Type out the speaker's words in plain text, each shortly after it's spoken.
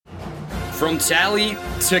From Tally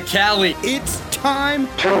to Cali, It's time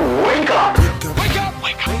to wake up. Wake up!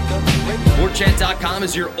 Wake up! WarChant.com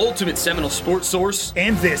is your ultimate Seminole sports source.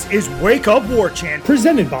 And this is Wake Up War Chant,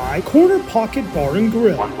 presented by Corner Pocket Bar and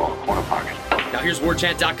Grill. One ball, corner pocket. Now here's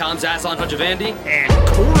WarChant.com's Aslan Hajavandi. And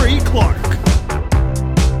Corey Clark.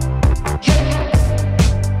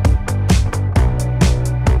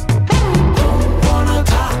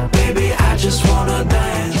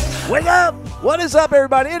 Wake up! What is up,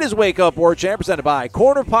 everybody? It is Wake Up War Chant, presented by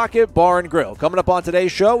Corner Pocket Bar and Grill. Coming up on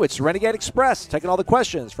today's show, it's Renegade Express, taking all the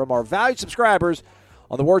questions from our valued subscribers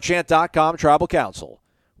on the WarChant.com Tribal Council.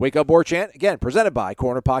 Wake Up War Chant, again, presented by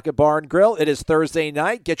Corner Pocket Bar and Grill. It is Thursday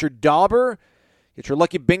night. Get your dauber, get your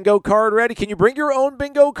lucky bingo card ready. Can you bring your own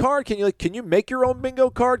bingo card? Can you make your own bingo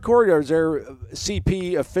card, Corey, or is there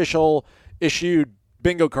CP official issued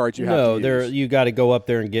bingo cards you have to use? You got to go up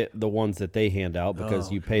there and get the ones that they hand out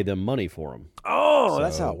because you pay them money for them. Oh, So,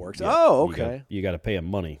 that's how it works. yeah, Oh, okay. You got to pay them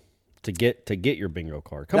money to get your bingo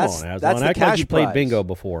card. Come That's- on, Aslan. that's the Act like cash you played prize. bingo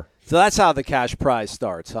before. So that's how the cash prize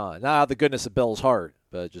starts, huh? Not out of the goodness of Bill's heart,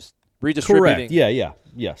 but just redistributing. Correct. Yeah.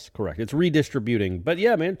 Yes, correct. It's redistributing. But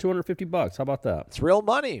yeah, man, $250. How about that? It's real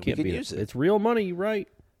money. Can't we beat can use it. It's real money, right?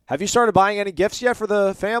 Have you started buying any gifts yet for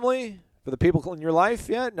the family, for the people in your life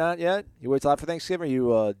yet? Not yet? You wait till after Thanksgiving, or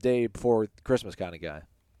you a day before Christmas kind of guy?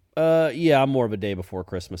 Yeah, I'm more of a day before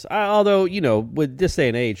Christmas. Although, with this day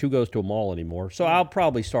and age, who goes to a mall anymore? So I'll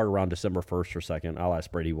probably start around December 1st or 2nd. I'll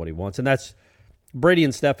ask Brady what he wants. And that's Brady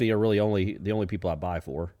and Stephanie are really the only people I buy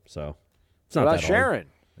for. So it's not What that about hard. Sharon?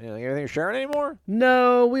 Anything Sharon anymore?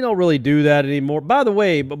 No, we don't really do that anymore. By the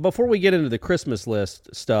way, before we get into the Christmas list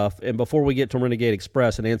stuff and before we get to Renegade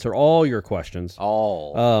Express and answer all your questions,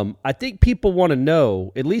 I think people want to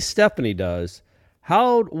know, at least Stephanie does,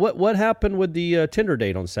 what happened with the Tinder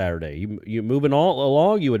date on Saturday? You moving all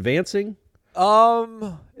along? You advancing?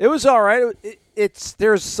 It was all right.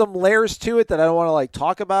 There's some layers to it that I don't want to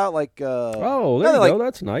talk about. There you go.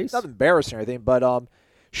 That's nice. Not embarrassing or anything, but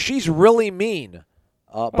she's really mean.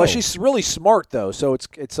 But she's really smart though, so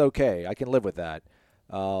it's okay. I can live with that.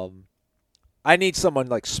 I need someone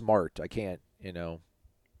smart. I can't,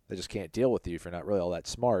 I just can't deal with you if you're not really all that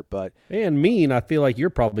smart. But and mean, I feel like you're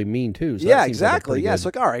probably mean too. So yeah, exactly. Yeah, it's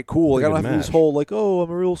all right, cool. I don't have this whole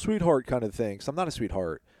I'm a real sweetheart kind of thing. So I'm not a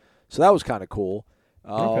sweetheart. So that was kind of cool.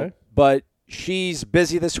 Okay. But she's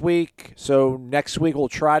busy this week, so next week we'll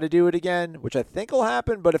try to do it again, which I think will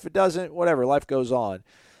happen. But if it doesn't, whatever, life goes on.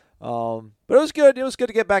 But it was good. It was good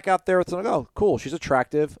to get back out there with oh, cool, she's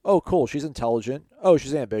attractive. Oh, cool, she's intelligent. Oh,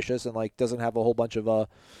 she's ambitious and doesn't have a whole bunch of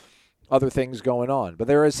other things going on. But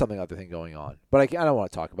there is other thing going on. But I don't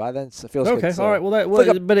want to talk about it. Then it feels okay. All right. Well,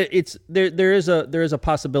 there is a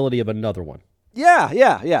possibility of another one. Yeah,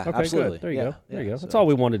 Okay, absolutely. good. There you go. There you go. So, That's all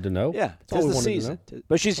we wanted to know. Yeah, That's all we the wanted season. to know.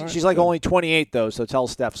 But she's good. only 28 though, so tell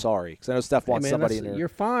Steph sorry because I know Steph wants somebody in there. You're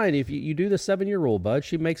fine if you do the 7-year rule, bud.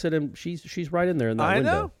 She makes it, and she's right in there in that I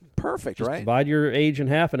window. know, perfect, Just right? divide your age in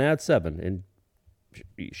half and add 7, and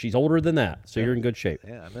she's older than that, so you're in good shape.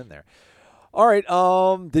 Yeah, I'm in there. All right.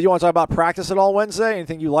 Did you want to talk about practice at all Wednesday?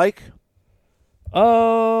 Anything you like?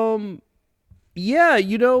 Yeah,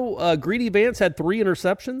 Greedy Vance had 3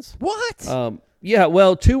 interceptions. What? Yeah,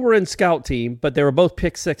 well, 2 were in scout team, but they were both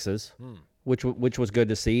pick sixes, which was good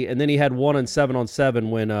to see. And then he had 1 on 7-on-7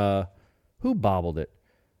 when who bobbled it?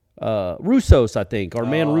 Russos, I think. Our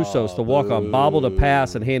man Russos, the walk-on, bobbled a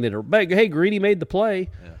pass and handed her back. Hey, Greedy made the play.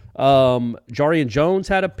 Yeah. Jarian Jones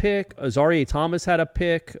had a pick. Azaria Thomas had a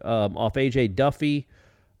pick off A.J. Duffy.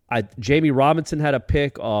 Jamie Robinson had a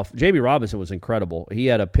pick off. Jamie Robinson was incredible. He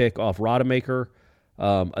had a pick off Rodemaker.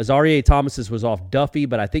 Azaria Thomas's was off Duffy,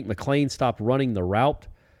 but I think McLean stopped running the route.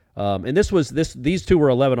 And these 2 were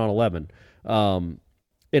 11 on 11. And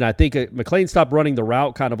I think McLean stopped running the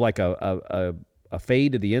route kind of like a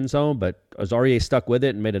fade to the end zone, but Azaria stuck with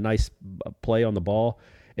it and made a nice play on the ball.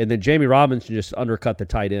 And then Jamie Robinson just undercut the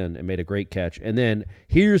tight end and made a great catch. And then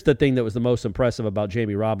here's the thing that was the most impressive about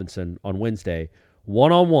Jamie Robinson on Wednesday,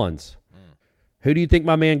 one-on-ones. Who do you think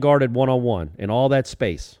my man guarded one-on-one in all that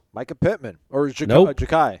space? Micah Pittman or Nope.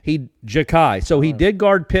 Ja'Kai? Ja'Kai. So he did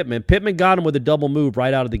guard Pittman. Pittman got him with a double move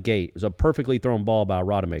right out of the gate. It was a perfectly thrown ball by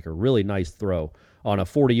Rodemaker. Really nice throw on a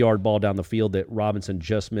 40-yard ball down the field that Robinson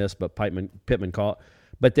just missed, but Pittman caught.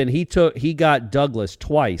 But then he got Douglas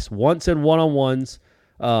twice, once in one-on-ones,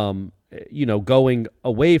 going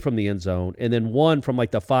away from the end zone, and then one from the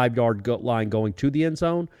 5-yard line going to the end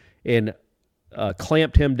zone, and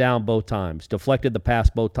clamped him down both times, deflected the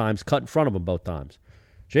pass both times, cut in front of him both times.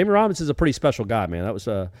 Jamie Robinson's a pretty special guy, man. That was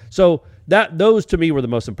those to me were the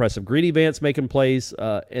most impressive. Greedy Vance making plays,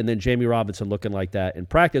 and then Jamie Robinson looking like that in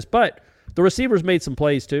practice. But the receivers made some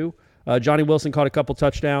plays too. Johnny Wilson caught a couple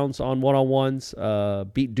touchdowns on one-on-ones,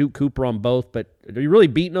 beat Duke Cooper on both. But are you really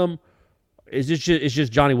beating them? It's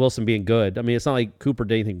just Johnny Wilson being good. I mean, it's not like Cooper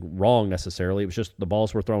did anything wrong necessarily. It was just the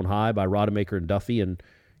balls were thrown high by Rodemaker and Duffy, and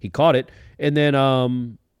he caught it. And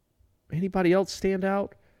then anybody else stand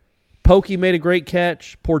out? Pokey made a great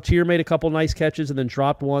catch. Portier made a couple nice catches and then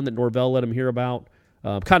dropped one that Norvell let him hear about.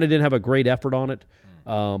 Kind of didn't have a great effort on it.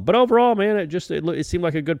 But overall, man, it seemed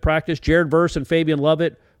like a good practice. Jared Verse and Fabian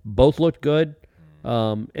Lovett both looked good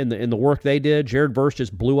in the work they did. Jared Verse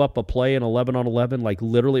just blew up a play in 11-on-11. Like,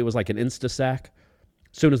 literally, it was like an insta-sack.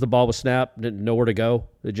 As soon as the ball was snapped, didn't know where to go.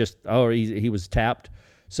 He was tapped.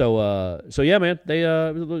 So yeah, man,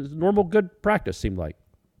 it was normal good practice, seemed like.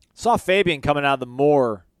 Saw Fabian coming out of the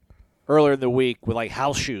Moore earlier in the week with like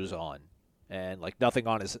house shoes on and like nothing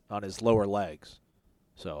on his lower legs.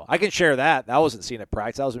 So I can share that. I wasn't seen at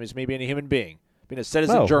practice. That was just me being a human being, being a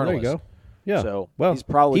citizen journalist. There you go. Yeah. So well, he's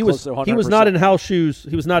probably close to 100%. He was not in house shoes.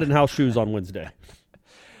 He was not in house shoes on Wednesday.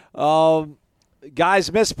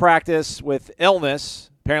 Guys missed practice with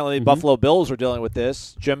illness. Apparently, the Buffalo Bills are dealing with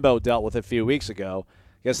this. Jimbo dealt with it a few weeks ago.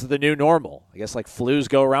 I guess it's the new normal. I guess like flus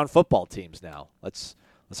go around football teams now. Let's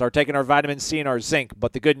start taking our vitamin C and our zinc.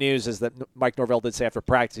 But the good news is that Mike Norvell did say after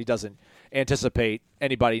practice he doesn't anticipate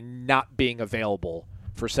anybody not being available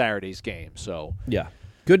for Saturday's game. So yeah,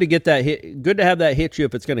 good to get that hit. Good to have that hit you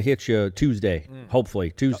if it's going to hit you Tuesday.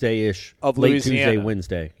 Hopefully Tuesday-ish, of late Louisiana. Tuesday,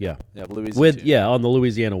 Wednesday. Yeah, Louisiana. On the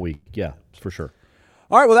Louisiana week. Yeah, for sure.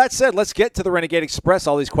 All right. Well, that said, let's get to the Renegade Express.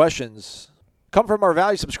 All these questions come from our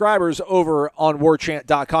value subscribers over on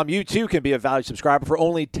warchant.com. You too can be a valued subscriber for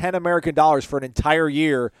only $10 American for an entire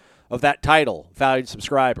year of that title, valued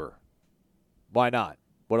subscriber. Why not?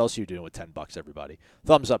 What else are you doing with $10, everybody?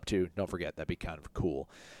 Thumbs up, too. Don't forget. That'd be kind of cool.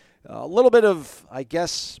 A little bit of, I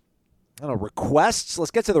guess, requests.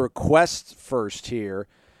 Let's get to the requests first here.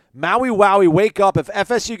 Maui Wowie, wake up. If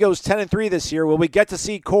FSU goes 10-3 this year, will we get to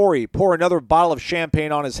see Corey pour another bottle of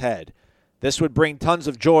champagne on his head? This would bring tons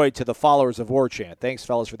of joy to the followers of War Chant. Thanks,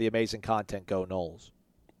 fellas, for the amazing content. Go Noles.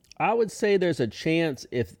 I would say there's a chance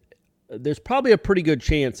there's probably a pretty good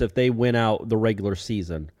chance if they win out the regular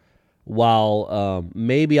season. While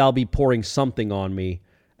maybe I'll be pouring something on me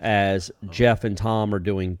as Jeff and Tom are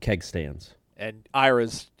doing keg stands. And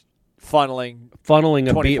Ira's funneling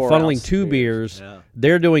two beers. Yeah.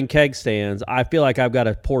 They're doing keg stands. I feel like I've got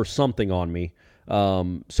to pour something on me.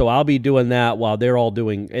 So I'll be doing that while they're all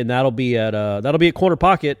doing, and that'll be at Corner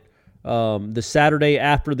Pocket the Saturday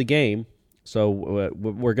after the game. So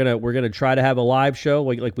we're gonna try to have a live show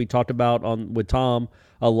like we talked about with Tom.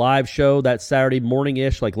 A live show that Saturday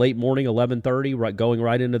morning-ish, like late morning, 11:30, right, going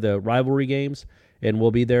right into the rivalry games, and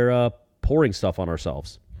we'll be there pouring stuff on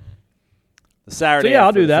ourselves. The Saturday. So yeah,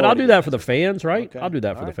 I'll do that. I'll do that for the fans, right? Okay. I'll do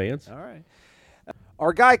that for the fans. All right.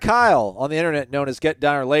 Our guy Kyle on the internet, known as Get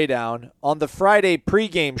Down or Lay Down, on the Friday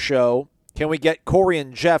pregame show, can we get Corey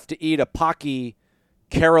and Jeff to eat a Pocky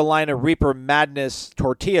Carolina Reaper Madness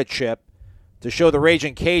tortilla chip to show the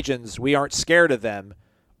Raging Cajuns we aren't scared of them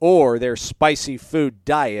or their spicy food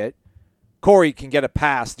diet? Corey can get a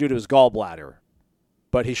pass due to his gallbladder,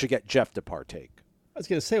 but he should get Jeff to partake. I was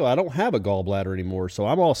going to say, well, I don't have a gallbladder anymore, so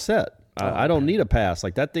I'm all set. I don't need a pass.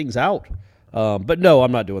 Like, that thing's out. But no,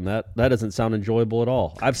 I'm not doing that. That doesn't sound enjoyable at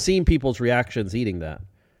all. I've seen people's reactions eating that,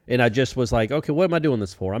 and I just was like, okay, what am I doing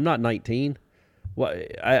this for? I'm not 19.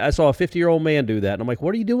 I saw a 50-year-old man do that, and I'm like,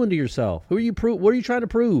 what are you doing to yourself? What are you trying to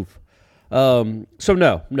prove? So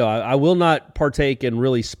no, I will not partake in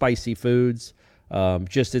really spicy foods.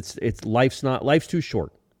 It's life's too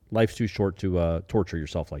short. Life's too short to torture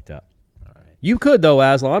yourself like that. All right. You could though,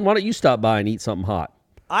 Aslan. Why don't you stop by and eat something hot?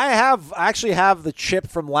 I actually have the chip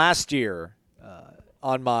from last year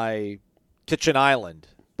on my kitchen island,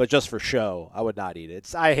 but just for show. I would not eat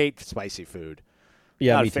it. I hate spicy food.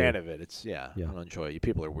 Yeah, not me a fan too. of it. I don't enjoy it. You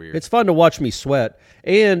people are weird. It's fun to watch me sweat.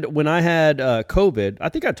 And when I had COVID, I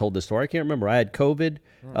think I told this story. I can't remember. I had COVID,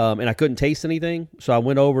 and I couldn't taste anything. So I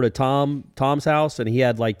went over to Tom's house, and he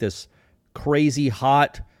had like this crazy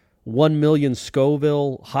hot 1 million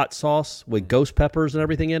Scoville hot sauce with ghost peppers and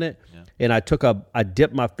everything in it. Yeah. And I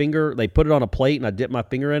dipped my finger. They put it on a plate, and I dipped my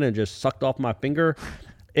finger in it and just sucked off my finger.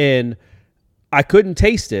 And I couldn't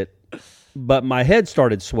taste it, but my head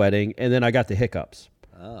started sweating, and then I got the hiccups.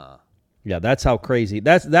 Yeah, that's how crazy.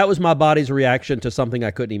 That was my body's reaction to something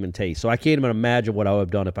I couldn't even taste. So I can't even imagine what I would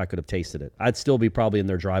have done if I could have tasted it. I'd still be probably in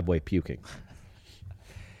their driveway puking.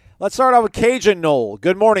 Let's start out with Cajun Noel.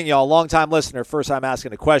 Good morning, y'all. Long-time listener. First time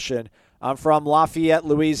asking a question. I'm from Lafayette,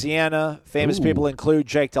 Louisiana. Famous people include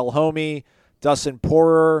Jake Delhomme, Dustin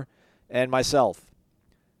Porer, and myself.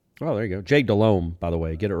 Oh, there you go. Jake Delhomme, by the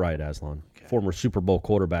way. Get it right, Aslan. Okay. former Super Bowl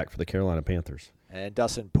quarterback for the Carolina Panthers. And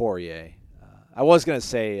Dustin Poirier. I was going to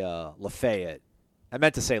say Lafayette. I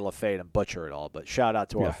meant to say Lafayette and butcher it all, but shout out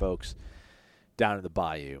to our folks down in the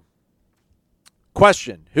Bayou.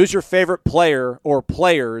 Question: who's your favorite player or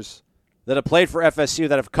players that have played for FSU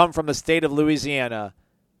that have come from the state of Louisiana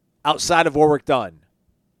outside of Warwick Dunn?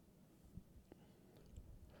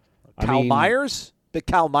 Cal Myers? Big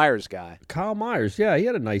Cal Myers guy. Kyle Myers, yeah, he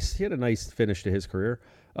had a nice finish to his career.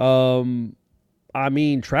 Travis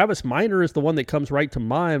Minor is the one that comes right to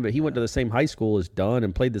mind, but he went to the same high school as Dunn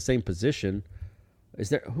and played the same position. Is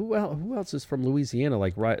there who else is from Louisiana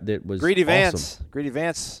that was Greedy awesome? Vance. Greedy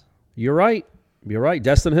Vance. You're right.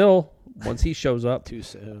 Destin Hill, once he shows up. Too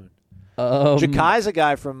soon. Jakai's a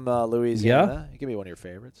guy from Louisiana. He can be one of your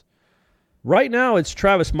favorites. Right now, it's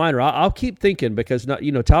Travis Minor. I'll keep thinking because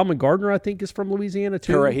Talman Gardner, I think, is from Louisiana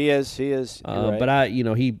too. Correct. He is. Right. But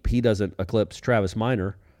he doesn't eclipse Travis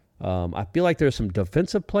Minor. I feel like there's some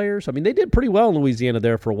defensive players. I mean, they did pretty well in Louisiana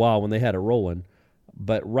there for a while when they had it rolling.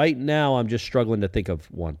 But right now, I'm just struggling to think of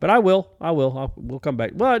one. But I will. We'll come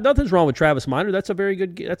back. Well, nothing's wrong with Travis Minor. That's a very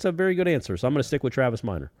good answer. So I'm going to stick with Travis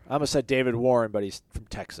Minor. I'm going to say David Warren, but he's from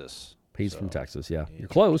Texas. He's from Texas. Yeah, you're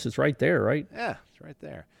close. It's right there, right? Yeah, it's right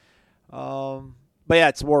there. But yeah,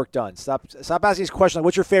 it's work done. Stop asking these questions like,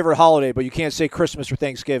 what's your favorite holiday, but you can't say Christmas or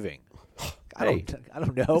Thanksgiving. I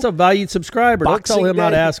don't know. It's a valued subscriber. Boxing Don't tell him how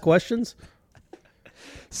to Day. ask questions.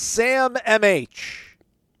 Sam MH.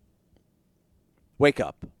 Wake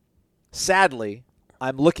up. Sadly,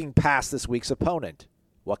 I'm looking past this week's opponent.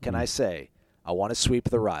 What can I say? I want to sweep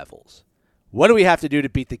the rivals. What do we have to do to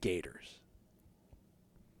beat the Gators?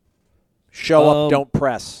 Show up, don't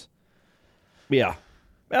press. Yeah.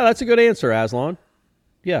 Yeah, that's a good answer, Aslan.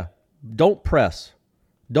 Yeah. Don't press.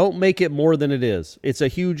 Don't make it more than it is. It's a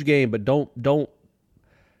huge game, but don't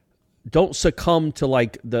succumb to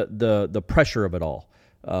like the pressure of it all.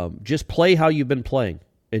 Just play how you've been playing,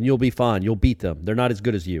 and you'll be fine. You'll beat them. They're not as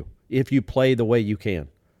good as you if you play the way you can.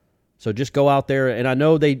 So just go out there, and I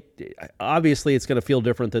know obviously it's going to feel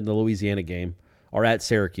different than the Louisiana game or at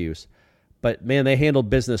Syracuse, but man, they handled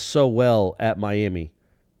business so well at Miami.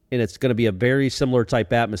 And it's going to be a very similar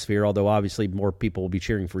type atmosphere, although obviously more people will be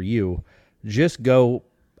cheering for you. Just go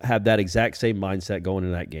have that exact same mindset going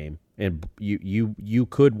in that game, and you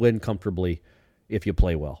could win comfortably if you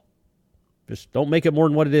play well. Just don't make it more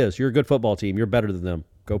than what it is. You're a good football team. You're better than them.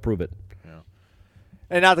 Go prove it. Yeah.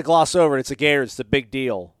 And not to gloss over it, it's the Gators. It's a big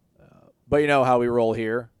deal. But you know how we roll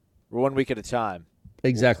here. We're 1 week at a time.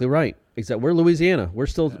 Exactly right. We're Louisiana. We're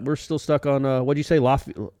still stuck on what'd you say,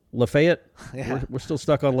 Lafayette? Yeah. We're still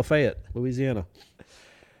stuck on Lafayette, Louisiana.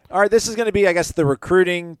 All right, this is going to be, I guess, the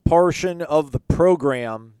recruiting portion of the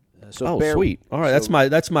program. Sweet. All right,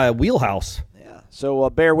 that's my wheelhouse. Yeah. So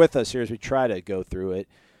bear with us here as we try to go through it.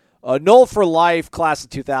 Knoll for Life, class of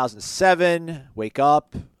 2007. Wake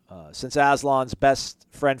up. Since Aslan's best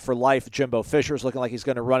friend for life, Jimbo Fisher, is looking like he's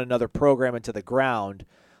going to run another program into the ground.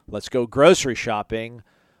 Let's go grocery shopping.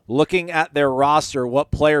 Looking at their roster,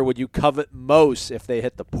 what player would you covet most if they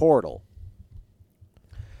hit the portal?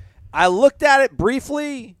 I looked at it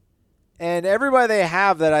briefly, and everybody they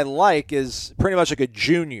have that I like is pretty much like a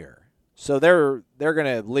junior. So they're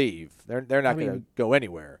going to leave. They're not going to go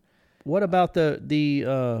anywhere. What about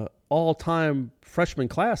the all-time freshman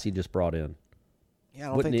class he just brought in? Yeah, I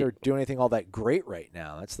don't think they're doing anything all that great right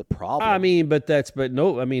now. That's the problem. He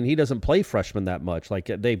doesn't play freshmen that much. Like,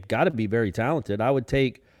 they've got to be very talented. I would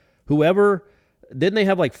take whoever. Didn't they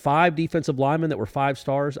have like 5 defensive linemen that were 5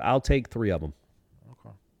 stars? I'll take 3 of them.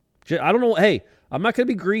 Okay. I don't know. Hey, I'm not going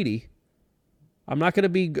to be greedy. I'm not going to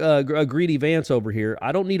be a greedy Vance over here.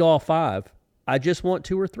 I don't need all 5. I just want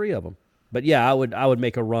 2 or 3 of them. But yeah, I would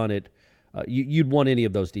make a run at. You'd want any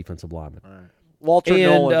of those defensive linemen. All right. Walter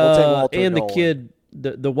Nolan. We'll take Walter and Nolan. The kid,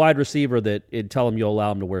 the wide receiver that it'd tell him you'll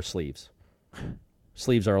allow him to wear sleeves.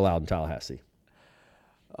 Sleeves are allowed in Tallahassee.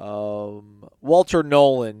 Walter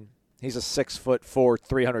Nolan. He's a 6'4",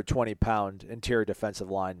 320-pound interior defensive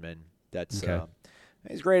lineman. That's okay.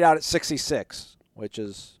 He's graded out at 66, which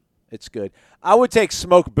is it's good. I would take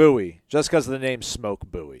Smoke Bowie just because of the name Smoke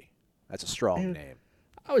Bowie. That's a strong name.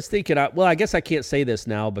 I was thinking, I guess I can't say this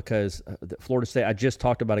now because Florida State, I just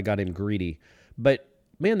talked about a guy named Greedy. But,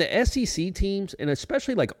 man, the SEC teams, and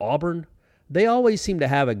especially like Auburn, they always seem to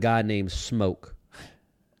have a guy named Smoke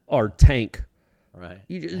or Tank. Right.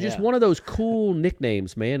 Just one of those cool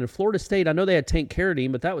nicknames, man. And Florida State, I know they had Tank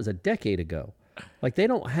Carradine, but that was a decade ago. Like, they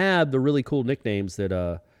don't have the really cool nicknames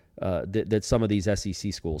that that some of these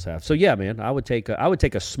SEC schools have. So, yeah, man, I would take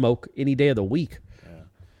a Smoke any day of the week.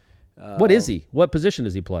 What is he? What position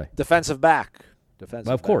does he play? Defensive back.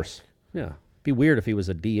 Of course. Yeah. It'd be weird if he was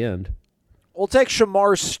a D end. We'll take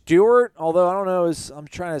Shamar Stewart, although I don't know.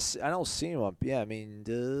 I don't see him up. Yeah, I mean,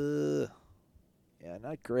 yeah,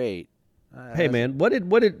 not great. Hey man, what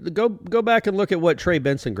did go back and look at what Trey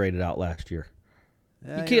Benson graded out last year.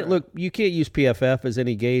 You can't use PFF as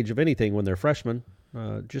any gauge of anything when they're freshmen.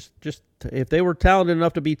 Just if they were talented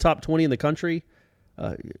enough to be top 20 in the country,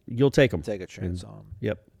 you'll take them. Take a chance on them.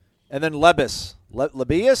 Yep. And then Lebius.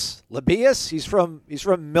 He's from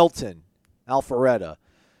Milton, Alpharetta.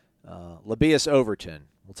 Lebius Overton.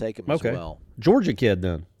 We'll take him as well. Georgia kid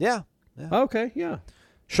then. Yeah. Okay, yeah.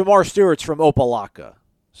 Shamar Stewart's from Opelika,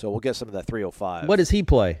 so we'll get some of that 305. What does he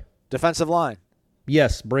play? Defensive line.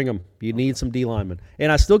 Yes, bring him. You need some D linemen.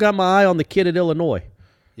 And I still got my eye on the kid at Illinois.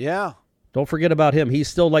 Yeah. Don't forget about him. He's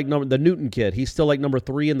still like the Newton kid. He's still like number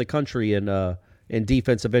 3 in the country in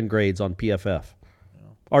defensive end grades on PFF.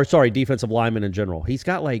 Or sorry, defensive lineman in general. He's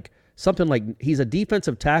got like something like he's a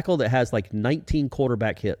defensive tackle that has like 19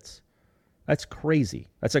 quarterback hits. That's crazy.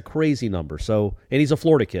 That's a crazy number. So, and he's a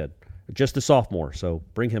Florida kid, just a sophomore. So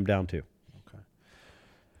bring him down too. Okay.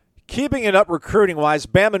 Keeping it up recruiting-wise,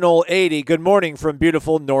 Bama Knoll 80. Good morning from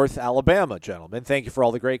beautiful North Alabama, gentlemen. Thank you for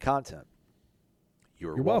all the great content.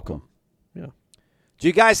 You're welcome. Yeah. Do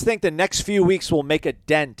you guys think the next few weeks will make a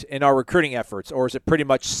dent in our recruiting efforts, or is it pretty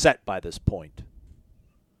much set by this point?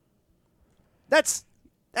 That's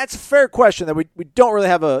a fair question that we don't really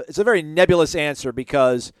have it's a very nebulous answer,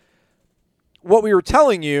 because what we were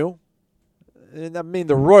telling you, and I mean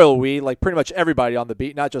the royal we, like pretty much everybody on the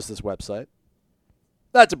beat, not just this website,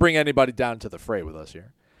 not to bring anybody down to the fray with us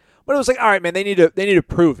here, but it was like, all right, man, they need to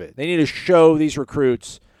prove it. They need to show these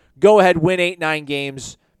recruits, go ahead, win 8-9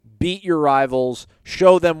 games, beat your rivals,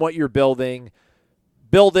 show them what you're building,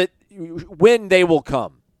 build it, win, they will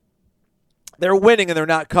come. They're winning and they're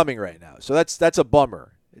not coming right now. So that's a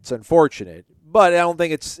bummer. It's unfortunate, but I don't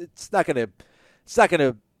think it's not going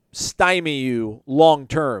to stymie you long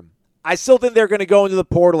term. I still think they're going to go into the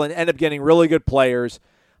portal and end up getting really good players.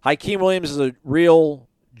 Hakeem Williams is a real,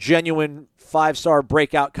 genuine 5-star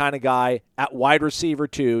breakout kind of guy at wide receiver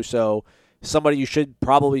too, so somebody you should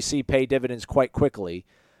probably see pay dividends quite quickly.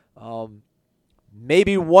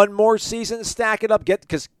 Maybe one more season, stack it up, get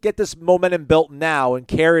this momentum built now and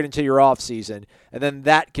carry it into your offseason, and then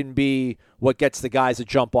that can be what gets the guys to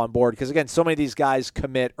jump on board. Because, again, so many of these guys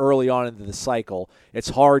commit early on into the cycle. It's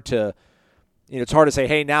hard to say,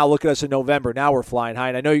 hey, now look at us in November. Now we're flying high.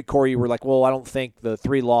 And I know you, Corey, you were like, well, I don't think the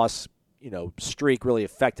 3-loss streak really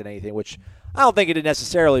affected anything, which I don't think it did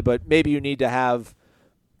necessarily, but maybe you need to have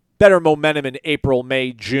better momentum in April,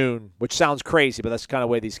 May, June, which sounds crazy, but that's the kind of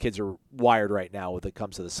way these kids are wired right now when it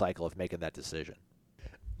comes to the cycle of making that decision.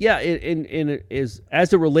 Yeah, and it is,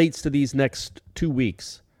 as it relates to these next 2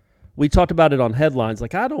 weeks, we talked about it on headlines.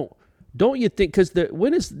 Like, don't you think, because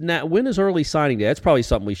when is early signing day? That's probably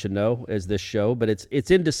something we should know as this show, but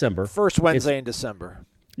it's in December. First Wednesday in December.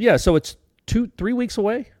 Yeah, so it's 2-3 weeks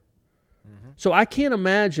away. Mm-hmm. So I can't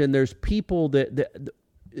imagine there's people that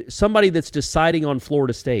somebody that's deciding on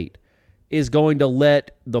Florida State is going to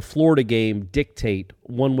let the Florida game dictate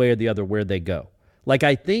one way or the other where they go. Like,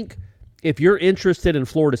 I think if you're interested in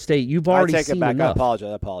Florida State, you've already seen enough. I take it back.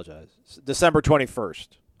 I apologize. December 21st.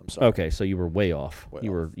 I'm sorry. Okay, so you were way off.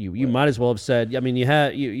 You might as well have said. I mean, you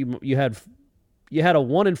had a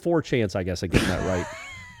 1 in 4 chance, I guess, of getting that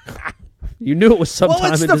right. You knew it was sometime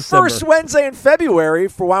in December. Well, it's the first Wednesday in February.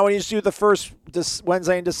 For why wouldn't you do the first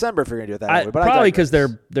Wednesday in December if you're going to do it that way? But probably because they're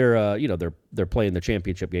playing the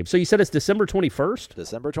championship game. So you said it's December 21st?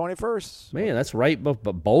 December 21st. Man, that's right. But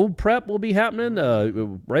bowl prep will be happening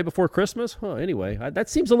right before Christmas. Huh, anyway, that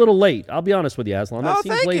seems a little late. I'll be honest with you, Aslan. That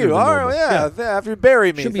seems later than normal. Yeah, after you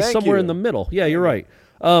bury me. Should be somewhere in the middle. Yeah, you're right.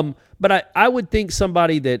 But I would think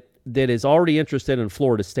somebody that is already interested in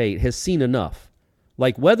Florida State has seen enough.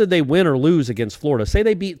 Like, whether they win or lose against Florida, say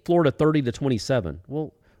they beat Florida 30-27,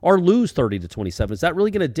 well, or lose 30-27, is that really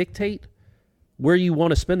going to dictate where you want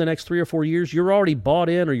to spend the next 3 or 4 years? You're already bought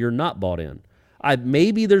in or you're not bought in.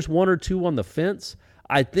 Maybe there's 1 or 2 on the fence.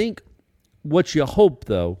 I think what you hope,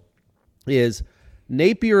 though, is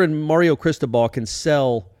Napier and Mario Cristobal can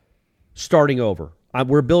sell starting over.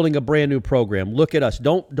 We're building a brand new program. Look at us.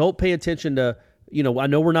 Don't pay attention to, I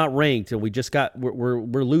know we're not ranked and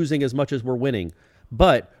we're losing as much as we're winning.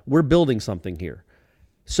 But we're building something here.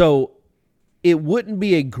 So it wouldn't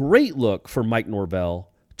be a great look for Mike Norvell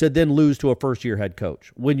to then lose to a first-year head coach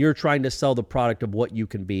when you're trying to sell the product of what you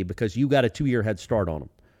can be, because you got a 2-year head start on them.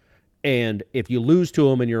 And if you lose to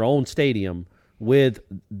them in your own stadium with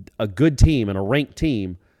a good team and a ranked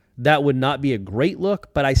team, that would not be a great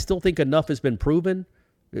look. But I still think enough has been proven,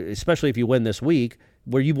 especially if you win this week,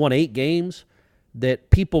 where you've won 8 games,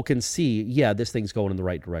 that people can see, yeah, this thing's going in the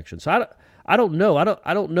right direction. So I don't know.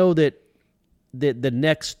 I don't know that the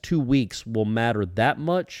next 2 weeks will matter that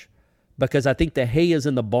much, because I think the hay is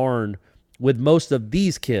in the barn with most of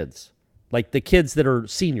these kids, like the kids that are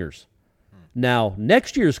seniors. Now,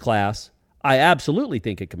 next year's class, I absolutely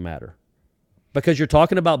think it can matter, because you're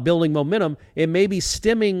talking about building momentum. It may be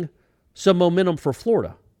stemming some momentum for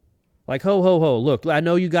Florida. Like, ho, look, I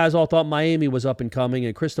know you guys all thought Miami was up and coming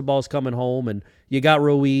and Cristobal's coming home and you got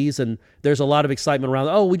Ruiz and there's a lot of excitement around,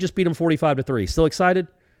 oh, we just beat them 45-3. Still excited?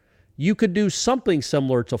 You could do something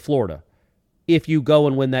similar to Florida if you go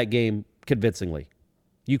and win that game convincingly.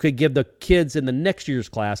 You could give the kids in the next year's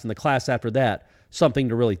class and the class after that something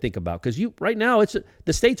to really think about. Because right now,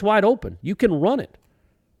 the state's wide open. You can run it.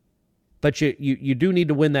 But you do need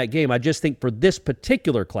to win that game. I just think for this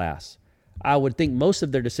particular class, I would think most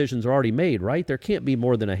of their decisions are already made, right? There can't be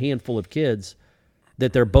more than a handful of kids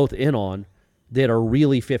that they're both in on that are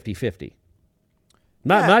really 50-50.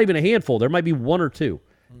 Not even a handful. There might be one or two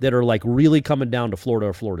that are like really coming down to Florida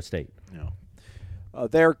or Florida State. No.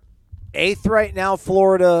 They're 8th right now,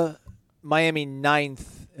 Florida. Miami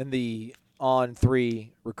 9th in the on-3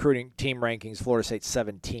 recruiting team rankings. Florida State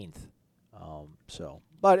 17th.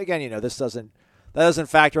 But again, this doesn't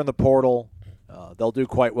factor in the portal. They'll do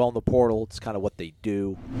quite well in the portal. It's kind of what they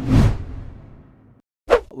do.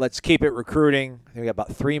 Let's keep it recruiting. I think we got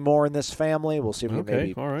about 3 more in this family. We'll see if we can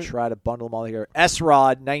maybe try to bundle them all here.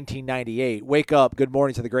 S-Rod, 1998. Wake up. Good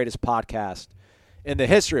morning to the greatest podcast in the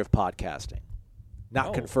history of podcasting.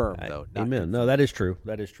 Not confirmed, though. Amen. Confirmed. No, that is true.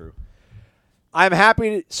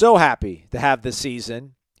 I'm so happy to have this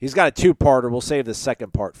season. He's got a 2-parter. We'll save the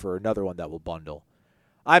second part for another one that we'll bundle.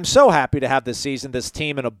 I'm so happy to have this season, this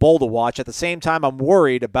team, and a bowl to watch. At the same time, I'm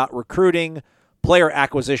worried about recruiting, player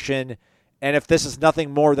acquisition, and if this is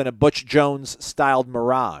nothing more than a Butch Jones-styled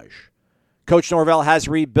mirage. Coach Norvell has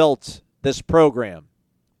rebuilt this program.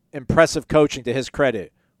 Impressive coaching to his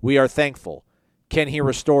credit. We are thankful. Can he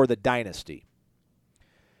restore the dynasty?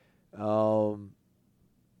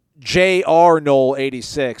 J.R. Knoll,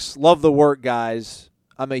 86. Love the work, guys.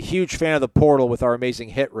 I'm a huge fan of the portal with our amazing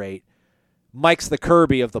hit rate. Mike's the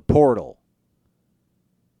Kirby of the portal.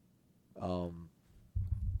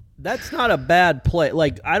 That's not a bad play.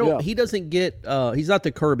 Like, he doesn't get, he's not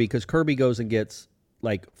the Kirby, because Kirby goes and gets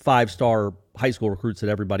like 5-star high school recruits that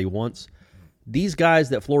everybody wants. These guys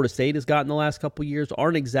that Florida State has gotten the last couple of years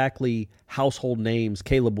aren't exactly household names,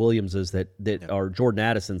 Caleb Williamses that are Jordan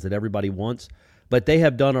Addisons that everybody wants, but they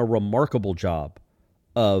have done a remarkable job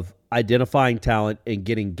of identifying talent and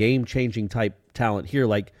getting game-changing type talent here.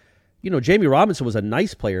 Like, Jamie Robinson was a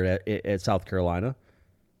nice player at South Carolina.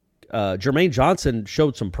 Jermaine Johnson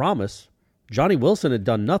showed some promise. Johnny Wilson had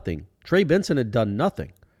done nothing. Trey Benson had done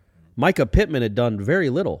nothing. Micah Pittman had done very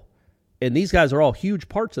little. And these guys are all huge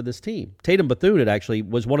parts of this team. Tatum Bethune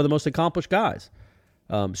was one of the most accomplished guys.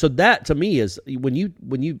 So that, to me, is when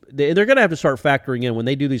they're going to have to start factoring in when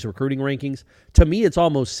they do these recruiting rankings. To me, it's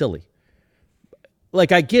almost silly.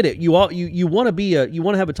 Like, I get it. You want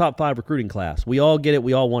to have a top 5 recruiting class. We all get it.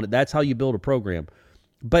 We all want it. That's how you build a program.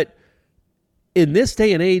 But in this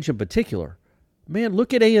day and age in particular, man,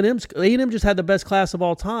 look at A&M. A&M just had the best class of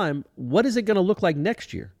all time. What is it going to look like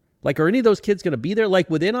next year? Like, are any of those kids going to be there? Like,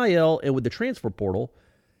 with NIL and with the transfer portal,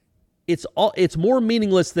 it's more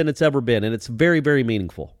meaningless than it's ever been, and it's very, very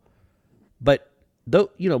meaningful. But though,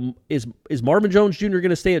 is Marvin Jones Jr.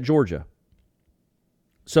 going to stay at Georgia?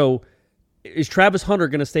 So is Travis Hunter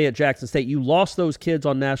going to stay at Jackson State? You lost those kids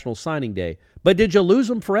on National Signing Day, but did you lose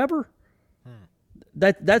them forever?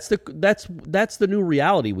 That's the new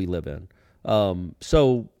reality we live in.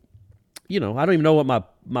 So, I don't even know what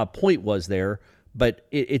my point was there, but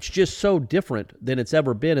it's just so different than it's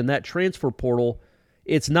ever been. And that transfer portal,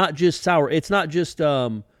 it's not just sour. It's not just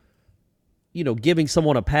giving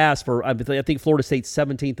someone a pass for. I think Florida State's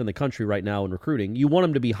 17th in the country right now in recruiting. You want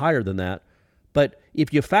them to be higher than that. But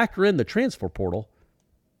if you factor in the transfer portal,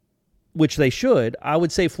 which they should, I would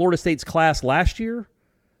say Florida State's class last year,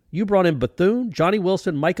 you brought in Bethune, Johnny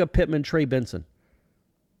Wilson, Micah Pittman, Trey Benson.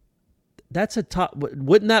 That's a top.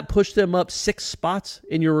 Wouldn't that push them up 6 spots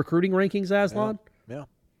in your recruiting rankings, Aslan? Yeah.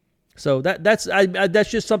 So that's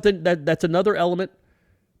just something that's another element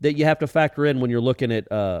that you have to factor in when you're looking at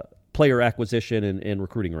player acquisition and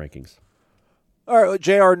recruiting rankings. All right,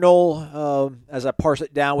 J.R. Knoll, as I parse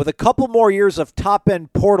it down, with a couple more years of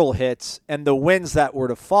top-end portal hits and the wins that were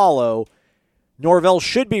to follow, Norvell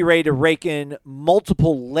should be ready to rake in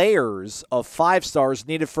multiple layers of 5-stars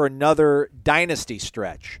needed for another dynasty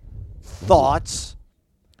stretch. Thoughts?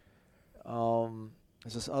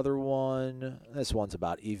 There's this other one. This one's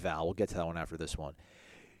about eval. We'll get to that one after this one.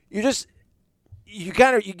 You you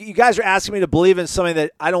guys are asking me to believe in something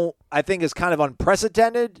that I think is kind of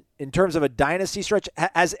unprecedented in terms of a dynasty stretch.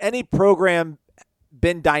 Has any program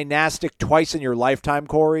been dynastic twice in your lifetime,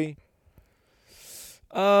 Corey?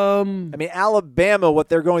 I mean, Alabama, what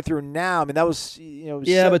they're going through now. I mean, that was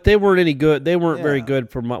but they weren't any good. They weren't very good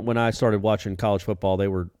from when I started watching college football. They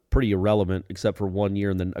were pretty irrelevant, except for 1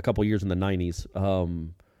 year and then a couple years in the 90s.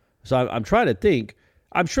 So I'm trying to think.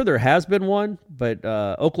 I'm sure there has been one, but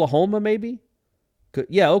Oklahoma maybe.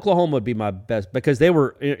 Yeah, Oklahoma would be my best because they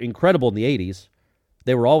were incredible in the 80s.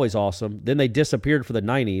 They were always awesome. Then they disappeared for the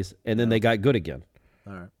 90s, and then they got good again.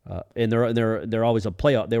 All right. And they're always a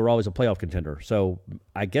playoff. They were always a playoff contender. So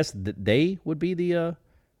I guess they would be the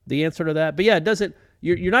answer to that. But yeah, it doesn't.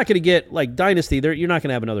 You're not going to get like dynasty. You're not going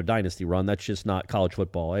to have another dynasty run. That's just not college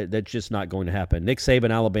football. That's just not going to happen. Nick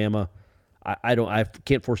Saban, Alabama. I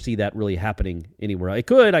can't foresee that really happening anywhere. It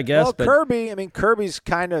could, I guess. Well, but Kirby. I mean, Kirby's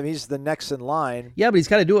he's the next in line. Yeah, but he's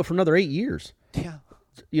got to do it for another 8 years. Yeah.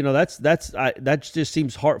 That just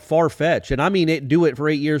seems far fetched. And I mean, do it for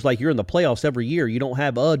 8 years like you're in the playoffs every year. You don't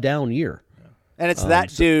have a down year. And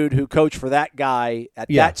it's dude who coached for that guy at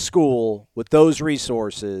that school with those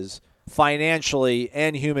resources, financially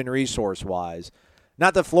and human resource wise.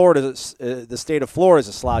 Not that the state of Florida is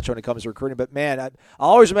a slouch when it comes to recruiting, but man, I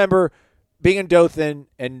always remember being in Dothan,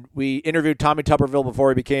 and we interviewed Tommy Tuberville before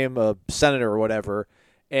he became a senator or whatever.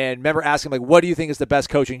 And remember asking him, like, what do you think is the best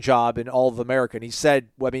coaching job in all of America? And he said,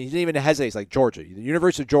 he didn't even hesitate. He's like, Georgia, the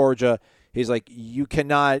University of Georgia. He's like, you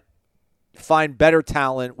cannot find better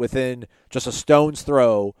talent within just a stone's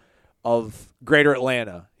throw of greater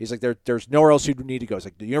Atlanta. He's like, there's nowhere else you need to go. It's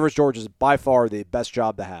like the University of Georgia is by far the best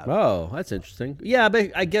job to have. Oh, that's interesting. Yeah,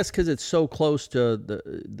 but I guess because it's so close to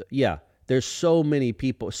there's so many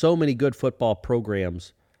people, so many good football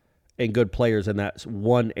programs and good players in that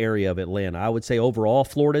one area of Atlanta. I would say overall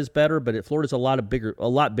Florida is better, but Florida's a lot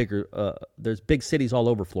bigger. There's big cities all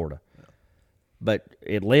over Florida. Yeah. But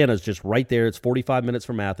Atlanta's just right there. It's 45 minutes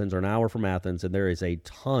from Athens or an hour from Athens, and there is a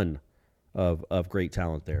ton of great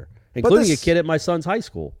talent there, including a kid at my son's high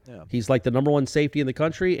school. Yeah. He's like the number one safety in the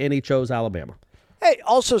country, and he chose Alabama. Hey,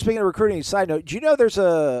 also speaking of recruiting, side note, do you know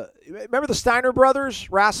remember the Steiner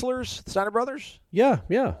brothers, wrestlers, the Steiner brothers? Yeah.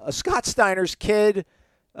 Scott Steiner's kid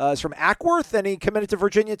is from Ackworth, and he committed to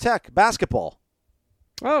Virginia Tech basketball.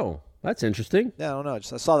 Oh, that's interesting. Yeah, I don't know. I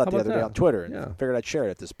saw that the other day on Twitter, and figured I'd share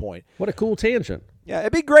it at this point. What a cool tangent. Yeah,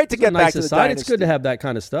 it'd be great to get back to the dynasty. It's good to have that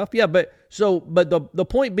kind of stuff. Yeah, but the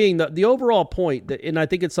point being, the overall point, and I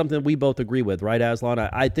think it's something we both agree with, right, Aslan?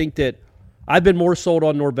 I think that I've been more sold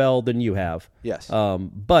on Norvell than you have. Yes.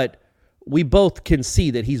 But we both can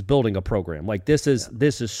see that he's building a program. Like this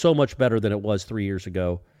is so much better than it was 3 years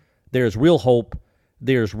ago. There's real hope.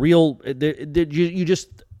 There's real.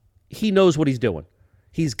 He knows what he's doing.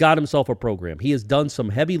 He's got himself a program. He has done some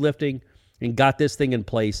heavy lifting and got this thing in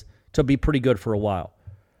place to be pretty good for a while.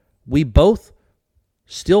 We both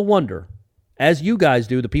still wonder, as you guys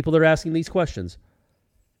do, the people that are asking these questions,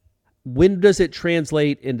 when does it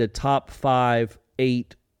translate into top 5,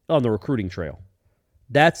 8 on the recruiting trail?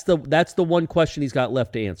 That's the one question he's got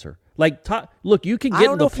left to answer. Like, look, you can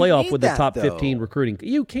get in the playoff with the top 15 recruiting.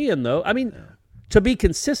 You can, though. I mean, to be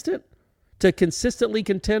consistent, to consistently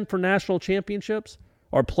contend for national championships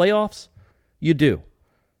or playoffs, you do.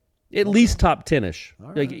 At least top 10-ish.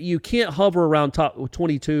 Right. Like, you can't hover around top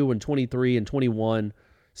 22 and 23 and 21,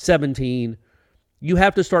 17. You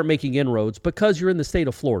have to start making inroads because you're in the state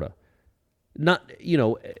of Florida. Not,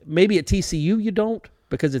 maybe at TCU you don't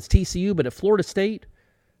because it's TCU, but at Florida State,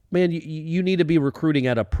 man, you need to be recruiting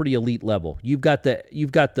at a pretty elite level. You've got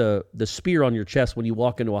the spear on your chest when you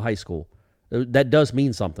walk into a high school. That does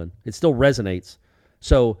mean something. It still resonates.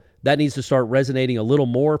 So that needs to start resonating a little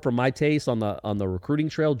more for my taste on the recruiting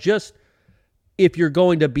trail, just if you're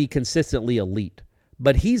going to be consistently elite.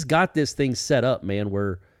 But he's got this thing set up, man,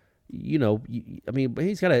 where, he's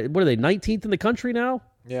got what are they, 19th in the country now?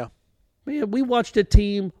 Yeah. Man, we watched a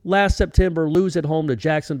team last September lose at home to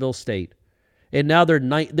Jacksonville State, and now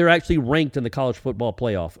they're actually ranked in the college football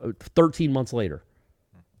playoff 13 months later.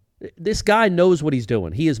 This guy knows what he's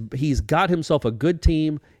doing. He's got himself a good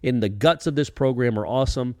team, and the guts of this program are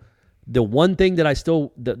awesome. The one thing that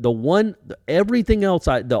everything else,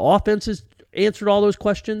 the offense has answered all those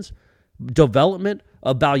questions, development,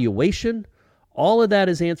 evaluation, all of that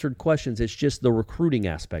is answered questions. It's just the recruiting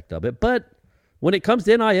aspect of it. But when it comes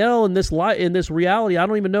to NIL and this reality, I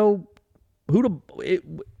don't even know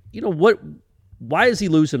why is he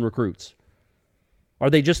losing recruits? Are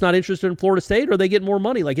they just not interested in Florida State, or are they getting more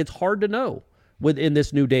money? Like, it's hard to know in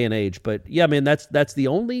this new day and age. But yeah, man, that's the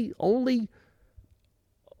only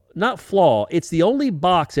not flaw. It's the only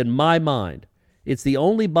box in my mind It's the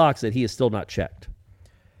only box that he has still not checked.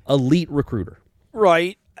 Elite recruiter.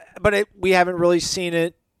 Right, but we haven't really seen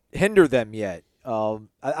it hinder them yet.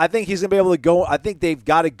 I think he's going to be able to go. I think they've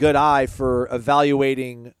got a good eye for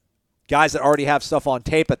evaluating guys that already have stuff on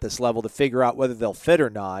tape at this level to figure out whether they'll fit or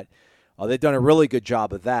not. They've done a really good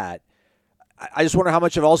job of that. I just wonder how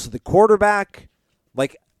much of also the quarterback.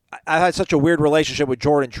 Like, I've had such a weird relationship with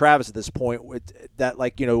Jordan Travis at this point. That,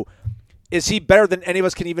 like, you know, is he better than any of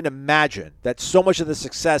us can even imagine? That so much of the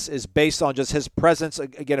success is based on just his presence,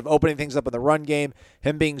 again, of opening things up in the run game,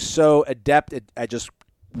 him being so adept at just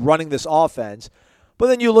running this offense. But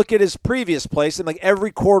then you look at his previous place, and like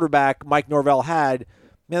every quarterback Mike Norvell had,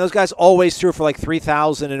 man, those guys always threw for like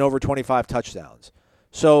 3,000 and over 25 touchdowns.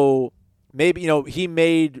 So maybe, you know, he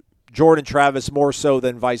made Jordan Travis more so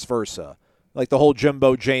than vice versa. Like the whole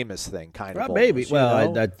Jimbo Jameis thing, kind of. Maybe. Almost,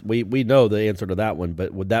 well, we know the answer to that one,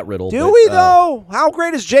 but with that riddle. Do we, though? How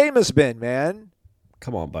great has Jameis been, man?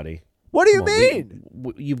 Come on, buddy. What do you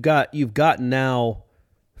mean? You've got now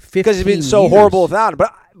 15 because he's been so horrible without him.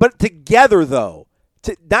 But together, though,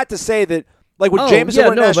 not to say that, like with Jameis.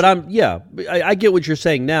 I get what you're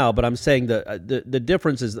saying now, but I'm saying the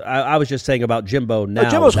difference is I was just saying about Jimbo now.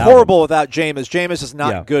 Jimbo's horrible without Jameis. Jameis is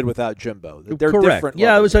not good without Jimbo. They're correct. Different.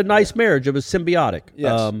 Yeah, it was a nice marriage. It was symbiotic.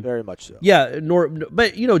 Yes, very much so. Yeah,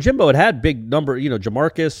 but you know, Jimbo had big number. You know,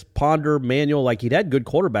 Jamarcus, Ponder, Manuel. Like he'd had good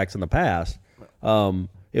quarterbacks in the past.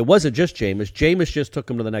 It wasn't just Jameis. Jameis just took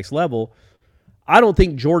him to the next level. I don't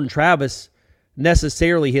think Jordan Travis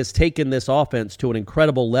necessarily has taken this offense to an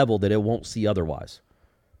incredible level that it won't see otherwise.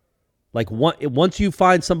 Like once you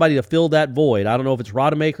find somebody to fill that void, I don't know if it's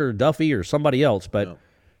Rodemaker or Duffy or somebody else, but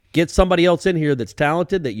get somebody else in here that's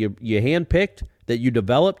talented, that you handpicked, that you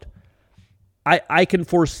developed. I can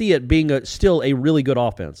foresee it being still a really good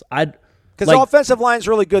offense. Because the offensive line's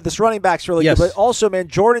really good. This running back's really yes. good. But also, man,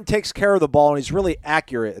 Jordan takes care of the ball, and he's really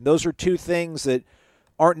accurate. And those are two things that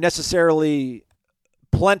aren't necessarily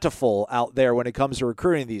plentiful out there when it comes to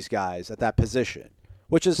recruiting these guys at that position.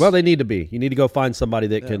 Which is well, they need to be. You need to go find somebody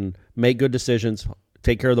that can make good decisions,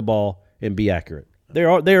 take care of the ball, and be accurate. There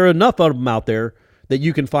are enough of them out there that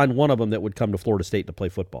you can find one of them that would come to Florida State to play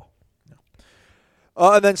football.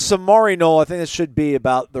 And then Samari Knoll, I think this should be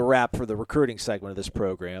about the wrap for the recruiting segment of this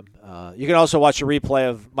program. You can also watch a replay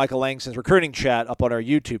of Michael Langston's recruiting chat up on our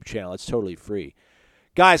YouTube channel. It's totally free.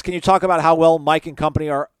 Guys, can you talk about how well Mike and company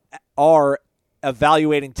are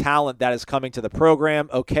evaluating talent that is coming to the program?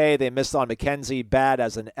 Okay, they missed on McKenzie, bad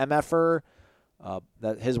as an MFer.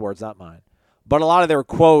 His words, not mine. But a lot of their,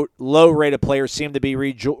 quote, low-rated players seem to be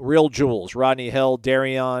real jewels. Rodney Hill,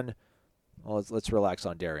 Darion. Well, let's relax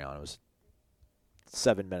on Darion. It was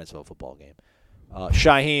 7 minutes of a football game.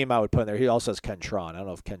 Shaheem, I would put in there. He also has Kentron. I don't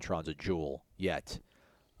know if Kentron's a jewel yet.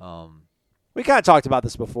 We kind of talked about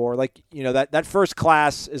this before. Like, you know, that first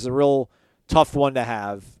class is a real tough one to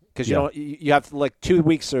have because you have like 2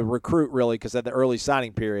 weeks to recruit, really, because of the early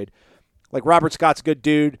signing period. Like, Robert Scott's a good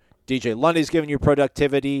dude. DJ Lundy's giving you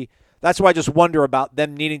productivity. That's why I just wonder about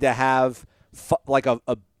them needing to have like a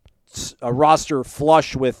roster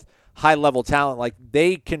flush with high-level talent. Like,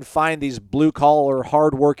 they can find these blue-collar,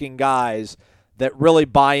 hard-working guys that really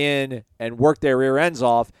buy in and work their rear ends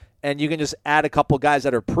off, and you can just add a couple guys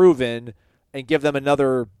that are proven and give them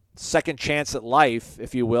another second chance at life,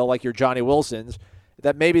 if you will, like your Johnny Wilsons,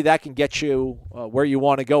 that maybe that can get you where you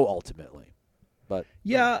want to go ultimately. But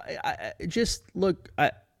yeah,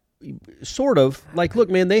 sort of. Like, look,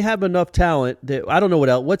 man, they have enough talent that I don't know what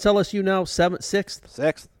else. What's LSU now?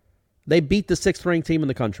 Sixth? They beat the 6th-ranked team in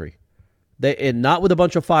the country. And not with a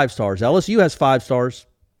bunch of 5 stars. LSU has 5 stars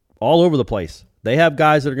all over the place. They have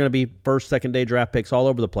guys that are going to be first, second-day draft picks all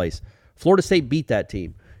over the place. Florida State beat that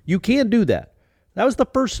team. You can do that. That was the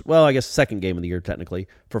first, well, I guess second game of the year technically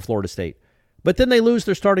for Florida State. But then they lose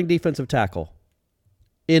their starting defensive tackle.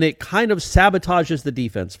 And it kind of sabotages the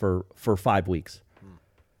defense for 5 weeks.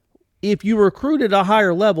 If you recruit at a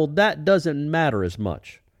higher level, that doesn't matter as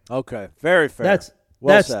much. Okay, very fair. That's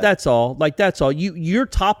all. Like, that's all. Your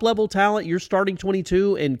top level talent, your starting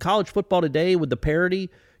 22 in college football today with the parity,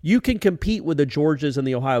 you can compete with the Georgias and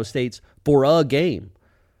the Ohio States for a game.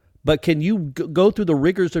 But can you go through the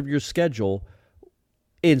rigors of your schedule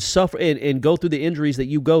and suffer and go through the injuries that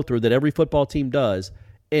you go through that every football team does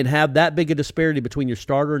and have that big a disparity between your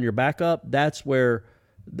starter and your backup? That's where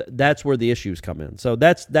the issues come in. So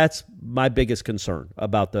that's my biggest concern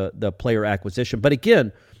about the player acquisition. But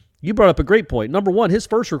again, you brought up a great point. Number one, his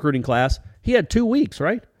first recruiting class, he had 2 weeks,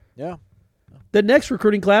 right? Yeah. The next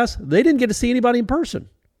recruiting class, they didn't get to see anybody in person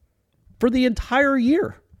for the entire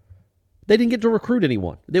year. They didn't get to recruit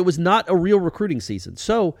anyone. It was not a real recruiting season.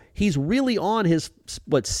 So he's really on his,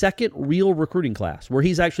 second real recruiting class where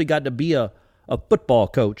he's actually got to be a football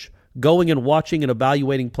coach, going and watching and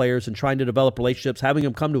evaluating players and trying to develop relationships, having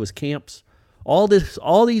them come to his camps. All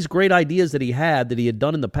these great ideas that he had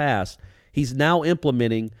done in the past, he's now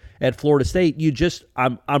implementing at Florida State.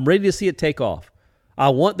 I'm ready to see it take off. I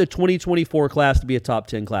want the 2024 class to be a top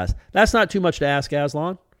 10 class. That's not too much to ask,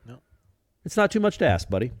 Aslan. No. It's not too much to ask,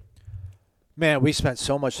 buddy. Man, we spent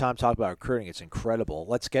so much time talking about recruiting. It's incredible.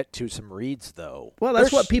 Let's get to some reads, though. Well,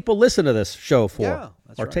 that's what people listen to this show for. Yeah,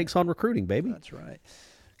 that's Our right. takes on recruiting, baby. That's right.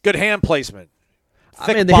 Good hand placement.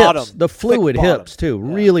 Thick The bottom. hips, the fluid Thick bottom. hips, too.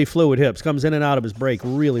 Yeah. Really fluid hips. Comes in and out of his break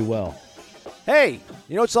really well. Hey,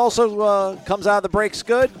 you know what's also comes out of the breaks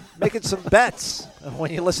good? Making some bets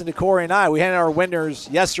when you listen to Corey and I. We had our winners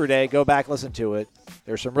yesterday. Go back, listen to it.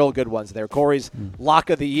 There's some real good ones there. Corey's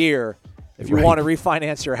lock of the year. If you want to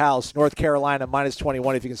refinance your house, North Carolina minus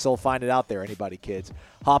 21, if you can still find it out there, anybody, kids.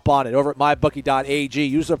 Hop on it over at mybookie.ag.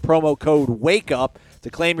 Use the promo code WAKEUP to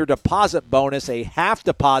claim your deposit bonus, a half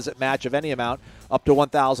deposit match of any amount up to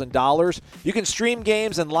 $1,000. You can stream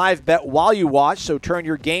games and live bet while you watch, so turn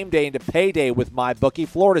your game day into payday with MyBookie.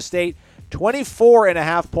 Florida State,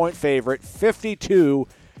 24.5-point favorite, 52.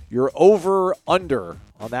 You're over-under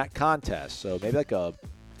on that contest. So maybe like a,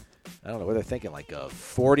 I don't know what they're thinking, like a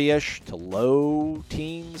 40-ish to low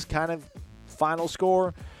teens kind of final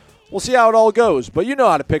score. We'll see how it all goes, but you know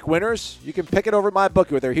how to pick winners. You can pick it over at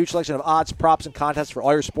MyBookie with their huge selection of odds, props, and contests for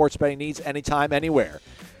all your sports betting needs anytime, anywhere.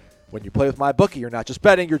 When you play with MyBookie, you're not just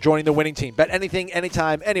betting, you're joining the winning team. Bet anything,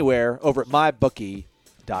 anytime, anywhere over at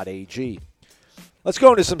mybookie.ag. Let's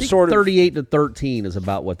go into some sort of 38-13 is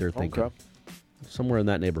about what they're thinking. Okay. Somewhere in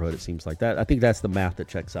that neighborhood, it seems like that. I think that's the math that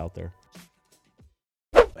checks out there.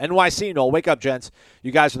 NYC, Noel. Wake up, gents.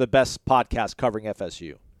 You guys are the best podcast covering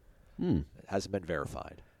FSU. It hasn't been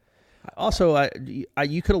verified. Also,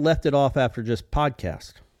 you could have left it off after just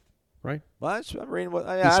podcast, right? Well, I'm reading what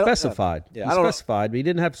He specified. Yeah, He I don't. specified, but he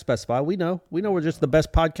didn't have to specify. We know we're just the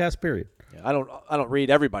best podcast, period. Yeah, I don't read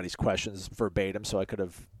everybody's questions verbatim, so I could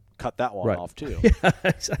have cut that one Right. off too. Yeah,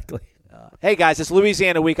 exactly. Hey guys, it's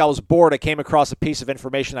Louisiana week. I was bored. I came across a piece of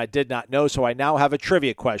information I did not know, so I now have a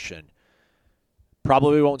trivia question.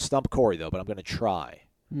 Probably won't stump Corey though, but I'm going to try.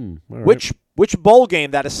 All right. Which bowl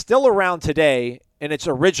game that is still around today in its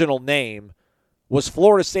original name was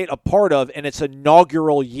Florida State a part of in its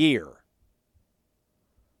inaugural year?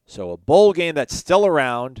 So a bowl game that's still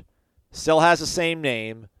around, still has the same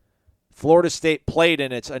name, Florida State played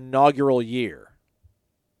in its inaugural year.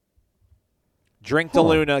 Drink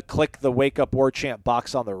DeLuna, click the Wake Up War Chant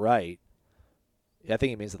box on the right. Yeah, I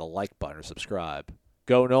think it means the like button or subscribe.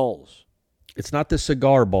 Go Noles. It's not the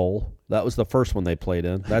Cigar Bowl. That was the first one they played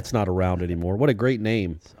in. That's not around anymore. What a great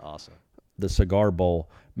name. It's awesome. The Cigar Bowl.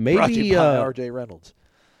 Brought to Maybe you by R.J. Reynolds.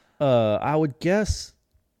 I would guess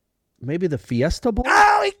maybe the Fiesta Bowl.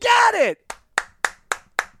 Oh, he got it!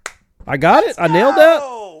 I got it. I nailed that.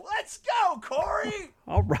 Oh, let's go, Corey!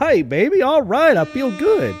 All right, baby. All right. I feel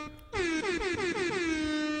good.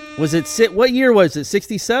 Was it what year was it?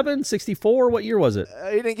 67, 64? What year was it?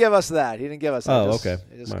 He didn't give us that. Oh, okay.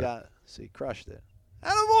 He just All right. got, so he crushed it.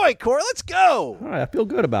 Attaboy, Corey, let's go! All right. I feel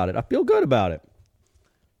good about it.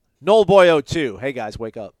 Noel Boy 02. Hey, guys,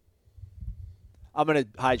 wake up. I'm going to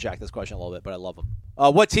hijack this question a little bit, but I love them.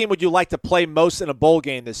 What team would you like to play most in a bowl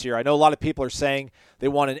game this year? I know a lot of people are saying they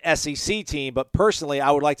want an SEC team, but personally,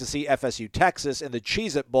 I would like to see FSU Texas in the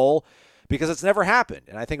Cheez-It Bowl because it's never happened,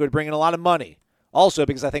 and I think it would bring in a lot of money. Also,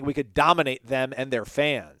 because I think we could dominate them and their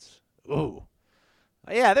fans. Ooh,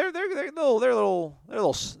 yeah, they're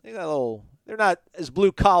not as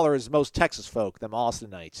blue collar as most Texas folk, them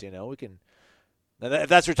Austinites. You know, we can. If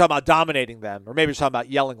that's what you're talking about, dominating them, or maybe you're talking about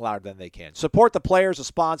yelling louder than they can. Support the players, the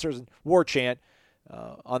sponsors, and War Chant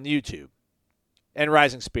on YouTube. And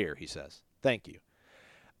Rising Spear, he says. Thank you.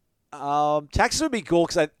 Texas would be cool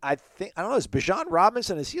because I think, I don't know, is Bijan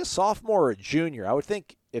Robinson, is he a sophomore or a junior? I would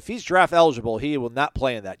think if he's draft eligible, he will not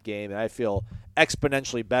play in that game, and I feel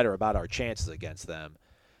exponentially better about our chances against them.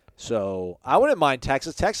 So I wouldn't mind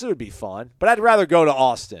Texas. Texas would be fun, but I'd rather go to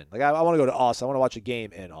Austin. Like I want to go to Austin. I want to watch a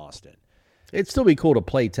game in Austin. It'd still be cool to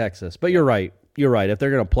play Texas, but you're right. If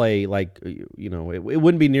they're going to play, like, it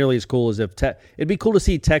wouldn't be nearly as cool as if it'd be cool to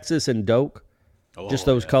see Texas and Doak. Just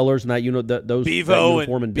those colors and that, those Bevo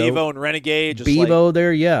uniform and Doak. Bevo and Renegade. Just Bevo like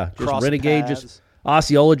there, yeah. Just crossing Renegade, paths. just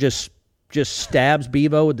Osceola just stabs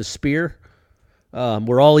Bevo with the spear.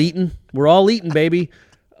 We're all eating. Baby.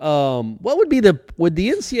 What would the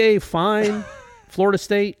NCAA fine Florida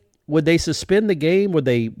State? Would they suspend the game?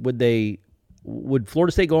 Would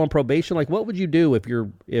Florida State go on probation? Like, what would you do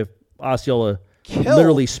if Osceola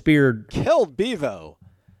literally killed Bevo.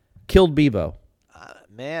 Killed Bevo.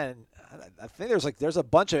 Man, I think there's a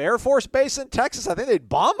bunch of Air Force base in Texas. I think they'd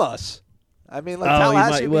bomb us. I mean, like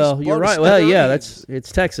Tallahassee. You're right. Well, yeah,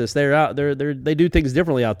 it's Texas. They're out there. They do things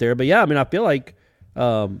differently out there. But yeah, I mean, I feel like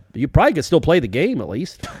you probably could still play the game at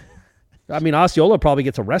least. I mean, Osceola probably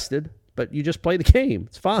gets arrested, but you just play the game.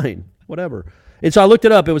 It's fine, whatever. And so I looked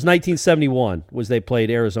it up. It was 1971 was they played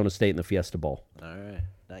Arizona State in the Fiesta Bowl. All right,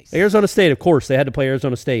 nice. Arizona State, of course, they had to play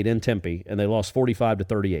Arizona State in Tempe, and they lost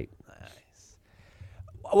 45-38. Nice.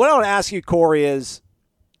 What I want to ask you, Corey, is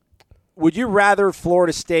would you rather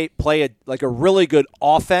Florida State play a really good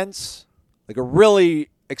offense, like a really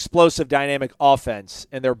explosive, dynamic offense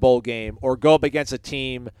in their bowl game, or go up against a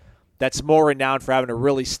team that's more renowned for having a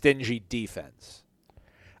really stingy defense?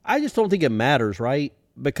 I just don't think it matters, right?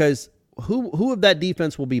 Because who of that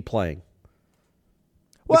defense will be playing?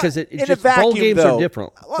 Because bowl games are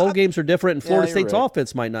different. Bowl games are different, and Florida State's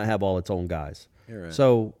offense might not have all its own guys. You're right.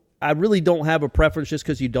 So I really don't have a preference just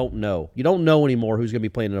because you don't know. You don't know anymore who's going to be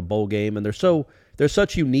playing in a bowl game, and they're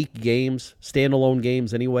such unique games, standalone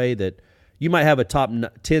games anyway, that you might have a top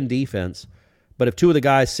 10 defense, but if two of the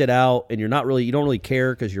guys sit out and you don't really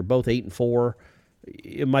care because you're both 8-4,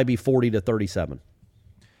 it might be 40-37.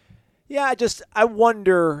 Yeah, I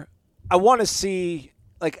wonder. I want to see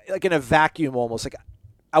like in a vacuum almost. Like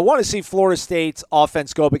I want to see Florida State's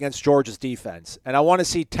offense go up against Georgia's defense, and I want to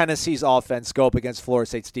see Tennessee's offense go up against Florida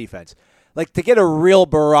State's defense. Like to get a real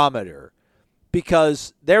barometer,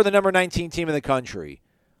 because they're the number 19 team in the country.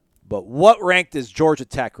 But what ranked is Georgia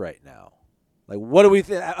Tech right now? Like what do we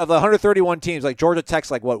think of the 131 teams? Like Georgia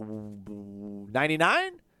Tech's like what,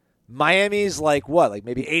 99? Miami's like what? Like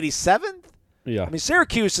maybe 87th? Yeah. I mean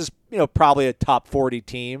Syracuse is, probably a top 40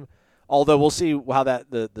 team. Although we'll see how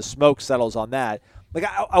the smoke settles on that. Like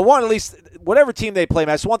I want at least whatever team they play,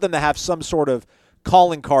 I just want them to have some sort of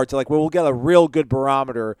calling card to we'll get a real good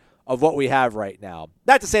barometer of what we have right now.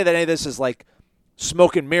 Not to say that any of this is like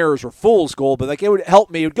smoke and mirrors or fool's gold, but it would help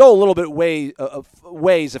me. It would go a little bit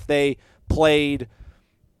ways if they played,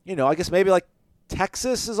 I guess maybe like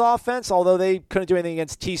Texas's offense, although they couldn't do anything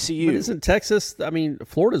against TCU. But isn't Texas? I mean,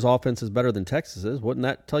 Florida's offense is better than Texas's. Wouldn't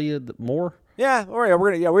that tell you more? Yeah, we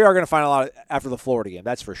are gonna find a lot after the Florida game.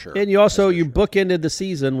 That's for sure. And you bookended the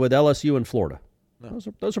season with LSU and Florida. No.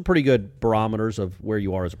 Those are pretty good barometers of where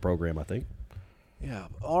you are as a program, I think. Yeah.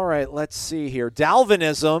 All right. Let's see here.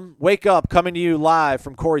 Dalvinism, wake up, coming to you live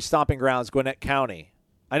from Corey's stomping grounds, Gwinnett County.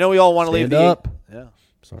 I know we all want to leave Yeah.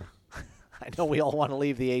 Sorry. I know we all want to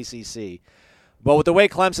leave the ACC. But with the way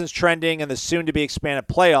Clemson's trending and the soon-to-be expanded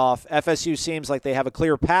playoff, FSU seems like they have a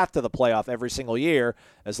clear path to the playoff every single year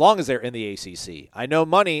as long as they're in the ACC. I know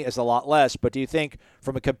money is a lot less, but do you think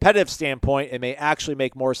from a competitive standpoint it may actually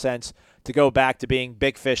make more sense to go back to being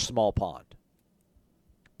big fish, small pond?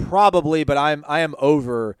 Probably, but I am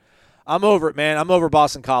over. I'm over it, man. I'm over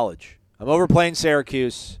Boston College. I'm over playing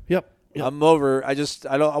Syracuse. Yep. I'm over. I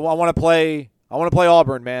want to play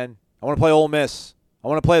Auburn, man. I want to play Ole Miss. I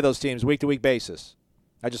want to play those teams week-to-week basis.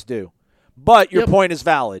 I just do. But your point is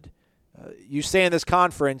valid. You stay in this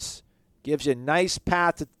conference gives you a nice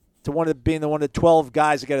path to being one of the 12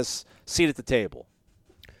 guys that get a seat at the table.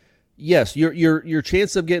 Yes, your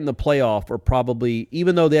chance of getting the playoff are probably,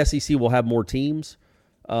 even though the SEC will have more teams,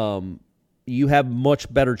 you have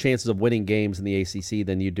much better chances of winning games in the ACC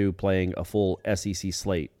than you do playing a full SEC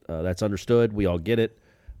slate. That's understood. We all get it.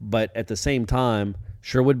 But at the same time,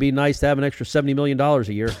 sure would be nice to have an extra $70 million a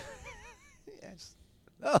year. Yes.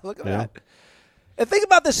 Oh, look at that. And think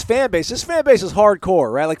about this fan base. This fan base is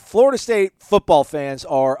hardcore, right? Like Florida State football fans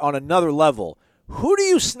are on another level. Who do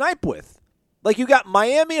you snipe with? Like you got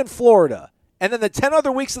Miami and Florida, and then the 10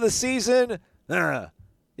 other weeks of the season, you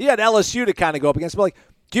had LSU to kind of go up against. But like,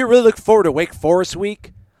 do you really look forward to Wake Forest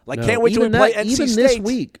week? Like, no, can't wait till we play NC State. Even this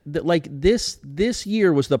week, this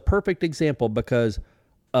year was the perfect example because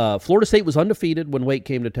Florida State was undefeated when Wake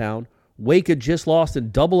came to town. Wake had just lost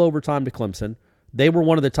in double overtime to Clemson. They were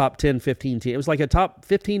one of the top 10, 15 teams. It was like a top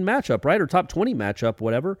 15 matchup, right? Or top 20 matchup,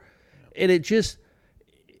 whatever. And it's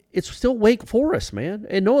still Wake Forest, man.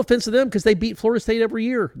 And no offense to them because they beat Florida State every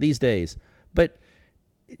year these days. But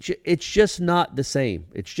it's just not the same.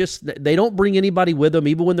 It's just they don't bring anybody with them,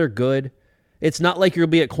 even when they're good. It's not like you're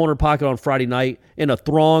going to be at Corner Pocket on Friday night and a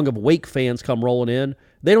throng of Wake fans come rolling in.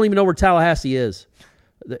 They don't even know where Tallahassee is.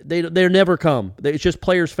 They never come. It's just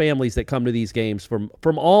players' families that come to these games from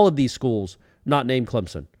all of these schools, not named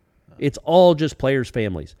Clemson. It's all just players'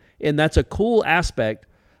 families. And that's a cool aspect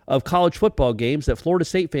of college football games that Florida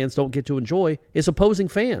State fans don't get to enjoy is opposing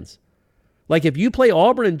fans. Like if you play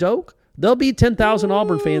Auburn and Doak, there'll be 10,000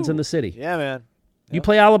 Auburn fans in the city. Yeah, man. You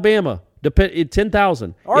play Alabama,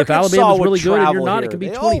 10,000. If Alabama's really good and you're not, it could be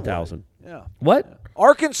 20,000. Yeah. What? Yeah.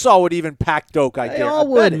 Arkansas would even pack Doak, I guess. They all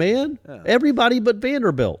would, man. Yeah. Everybody but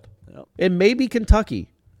Vanderbilt. Yep. And maybe Kentucky.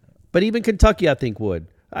 But even Kentucky, I think, would.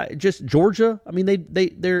 Just Georgia, I mean,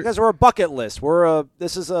 they're because we're a bucket list.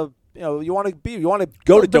 This is a you want to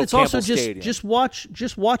go to Doak Campbell Stadium. But it's also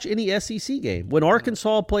just watch any SEC game. When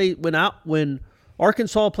Arkansas plays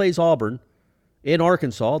Auburn in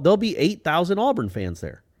Arkansas, there'll be 8,000 Auburn fans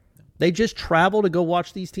there. They just travel to go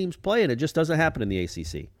watch these teams play, and it just doesn't happen in the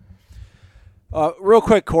ACC. Real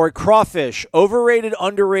quick, Corey, crawfish, overrated,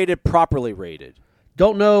 underrated, properly rated?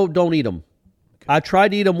 Don't know, don't eat them. I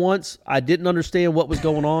tried to eat them once. I didn't understand what was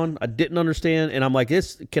going on. I didn't understand, and I'm like,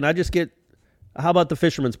 can I just get, how about the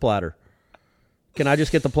fisherman's platter? Can I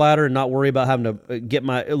just get the platter and not worry about having to get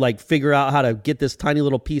figure out how to get this tiny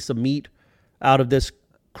little piece of meat out of this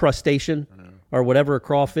crustacean or whatever a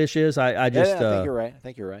crawfish is? I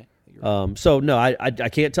think you're right. So, no, I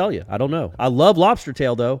can't tell you. I don't know. I love lobster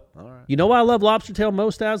tail, though. All right. You know why I love lobster tail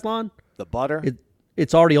most, Aslan? The butter?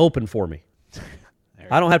 It's already open for me.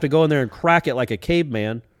 I don't have to go in there and crack it like a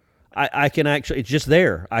caveman. I can actually, it's just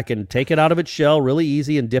there. I can take it out of its shell really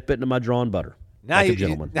easy and dip it into my drawn butter. Now you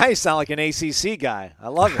sound like an ACC guy. I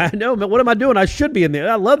love it. I know, man. What am I doing? I should be in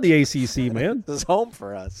there. I love the ACC, man. This is home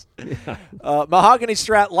for us. Yeah. Mahogany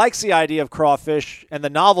Strat likes the idea of crawfish and the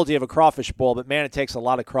novelty of a crawfish bowl, but, man, it takes a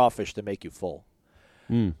lot of crawfish to make you full.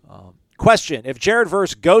 Question, if Jared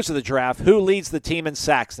Verse goes to the draft, who leads the team in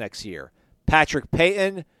sacks next year? Patrick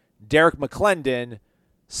Payton, Derek McClendon,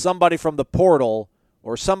 somebody from the portal,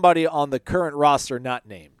 or somebody on the current roster not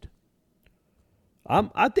named?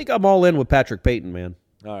 I think I'm all in with Patrick Payton, man.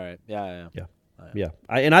 All right. Yeah.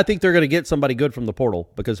 And I think they're going to get somebody good from the portal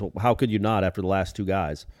because how could you not after the last two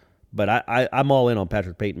guys? But I'm all in on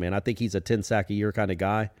Patrick Payton, man. I think he's a 10-sack-a-year kind of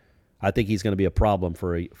guy. I think he's going to be a problem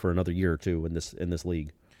for another year or two in this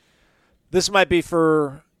league. This might be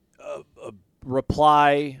for a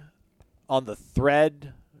reply on the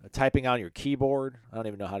thread, typing on your keyboard. I don't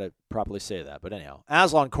even know how to properly say that. But anyhow,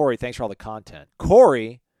 Aslan, Corey, thanks for all the content.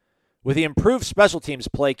 Corey, with the improved special teams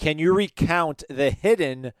play, can you recount the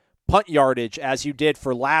hidden punt yardage as you did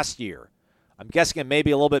for last year? I'm guessing it may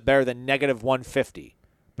be a little bit better than negative 150,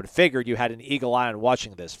 but figured you had an eagle eye on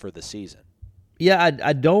watching this for the season. Yeah,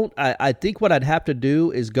 I don't. I think what I'd have to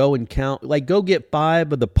do is go and count, go get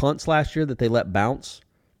 5 of the punts last year that they let bounce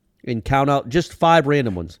and count out just 5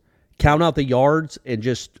 random ones. Count out the yards and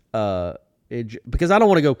just because I don't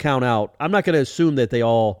want to go count out. I'm not going to assume that they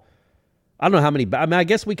all. I don't know how many. I mean, I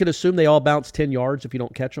guess we could assume they all bounce 10 yards if you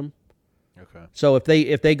don't catch them. Okay. So if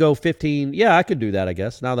they go 15, yeah, I could do that. I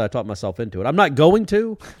guess now that I talked myself into it, I'm not going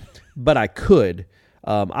to, but I could.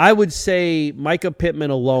 I would say Micah Pittman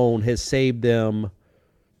alone has saved them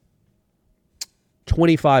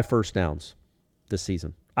 25 first downs this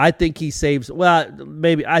season. I think he saves.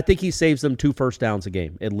 I think he saves them 2 first downs a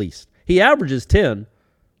game at least. He averages 10.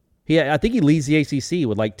 I think he leads the ACC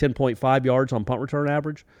with 10.5 yards on punt return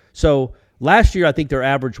average. So last year, I think their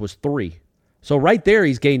average was 3. So right there,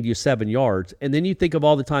 he's gained you 7 yards. And then you think of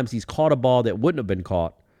all the times he's caught a ball that wouldn't have been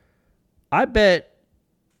caught. I bet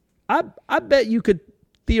you could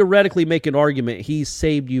theoretically make an argument he's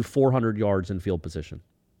saved you 400 yards in field position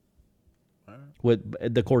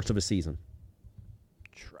with the course of a season.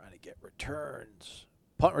 Trying to get returns.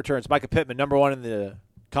 Punt returns. Micah Pittman, number 1 in the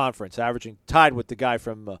conference, averaging tied with the guy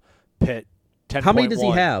from Pitt. 10. How many does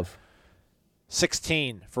he have?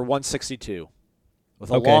 16 for 162 with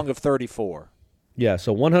a long of 34. Yeah,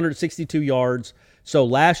 so 162 yards. So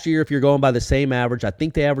last year, if you're going by the same average, I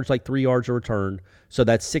think they averaged 3 yards a return. So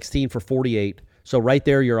that's 16 for 48. So right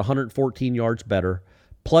there, you're 114 yards better.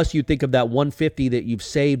 Plus, you think of that 150 that you've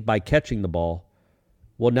saved by catching the ball.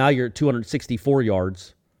 Well, now you're at 264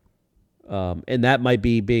 yards. And that might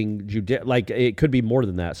be being it could be more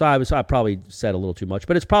than that. So I probably said a little too much,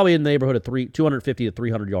 but it's probably in the neighborhood of 250 to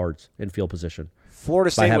 300 yards in field position.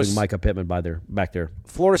 Florida State by having Micah Pittman back there.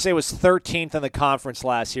 Florida State was 13th in the conference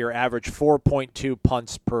last year, averaged 4.2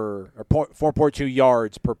 punts per or 4.2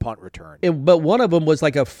 yards per punt return. But one of them was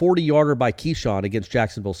a 40-yarder by Keyshawn against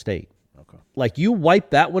Jacksonville State. Okay. You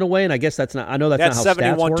wipe that one away, and I guess that's not. I know that's not how stats work. They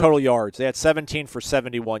had 71 total yards. They had 17 for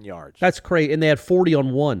 71 yards. That's crazy, and they had 40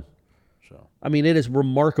 on one. I mean, it is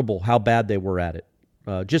remarkable how bad they were at it.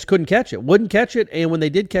 Just couldn't catch it. Wouldn't catch it, and when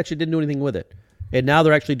they did catch it, didn't do anything with it. And now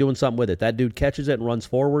they're actually doing something with it. That dude catches it and runs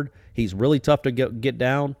forward. He's really tough to get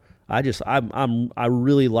down. I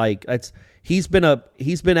really like it's. He's been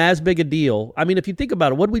as big a deal. I mean, if you think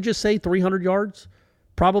about it, what did we just say? 300 yards,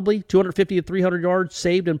 probably 250 to 300 yards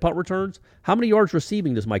saved in punt returns. How many yards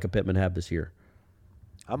receiving does Micah Pittman have this year?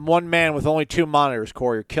 I'm one man with only 2 monitors,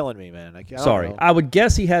 Corey. You're killing me, man. I don't know. I would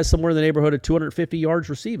guess he has somewhere in the neighborhood of 250 yards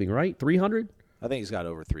receiving, right? 300? I think he's got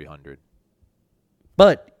over 300.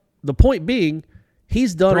 But the point being,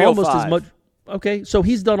 he's done almost as 305. much. Okay, so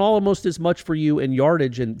he's done almost as much for you in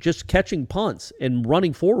yardage and just catching punts and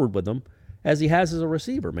running forward with them as he has as a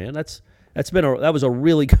receiver, man. That was a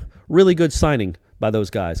really good signing by those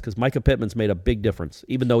guys because Micah Pittman's made a big difference.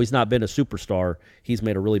 Even though he's not been a superstar, he's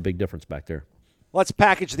made a really big difference back there. Let's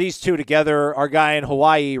package these two together. Our guy in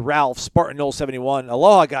Hawaii, Ralph, Spartan 071.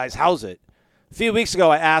 Aloha, guys. How's it? A few weeks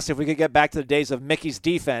ago, I asked if we could get back to the days of Mickey's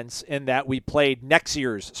defense in that we played next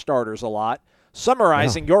year's starters a lot.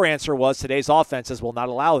 Summarizing, your answer was today's offenses will not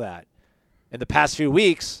allow that. In the past few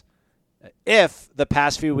weeks, if the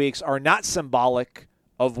past few weeks are not symbolic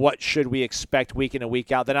of what should we expect week in and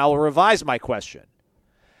week out, then I will revise my question.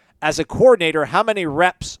 As a coordinator, how many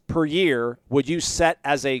reps per year would you set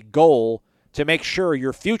as a goal to make sure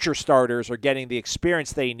your future starters are getting the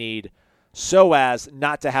experience they need so as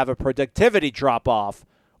not to have a productivity drop-off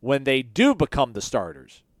when they do become the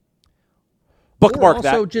starters? Bookmark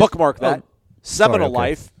that. Seminole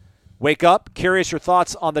Life. Wake up. Curious your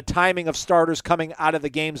thoughts on the timing of starters coming out of the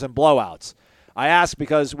games and blowouts. I ask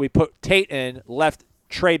because we put Tate in, left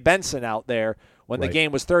Trey Benson out there when the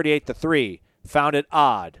game was 38-3. Found it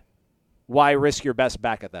odd. Why risk your best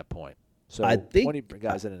back at that point? So I think 20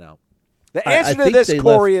 guys in and out. The answer to this,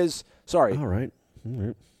 Corey, is sorry. All right.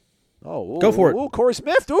 Oh, go for it. Oh, Corey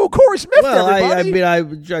Smith. Oh, Corey Smith. Well, everybody. I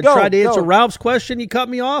tried to answer Ralph's question. You cut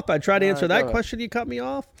me off. I tried to answer that question. You cut me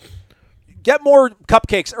off. Get more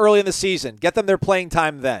cupcakes early in the season. Get them their playing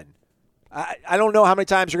time then. I don't know how many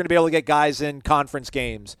times you're going to be able to get guys in conference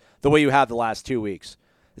games the way you have the last 2 weeks.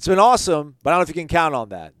 It's been awesome, but I don't know if you can count on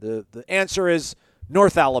that. The answer is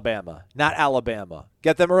North Alabama, not Alabama.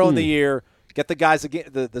 Get them early in the year. Get the guys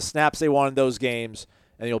the snaps they want in those games,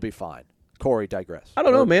 and you'll be fine. Corey, digress. I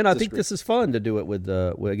don't know, man. I think this is fun to do it with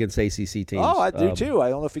against ACC teams. Oh, I do too. I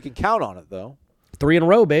don't know if you can count on it, though. 3 in a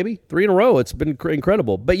row, baby. 3 in a row. It's been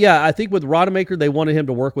incredible. But, yeah, I think with Rodemaker, they wanted him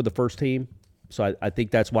to work with the first team. So I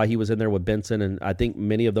think that's why he was in there with Benson. And I think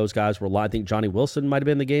many of those guys were – I think Johnny Wilson might have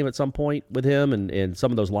been in the game at some point with him. And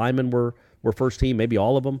some of those linemen were first team, maybe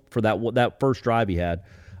all of them, for that first drive he had.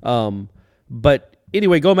 But,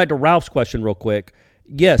 anyway, going back to Ralph's question real quick,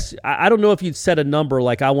 yes, I don't know if you'd set a number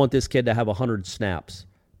like I want this kid to have 100 snaps.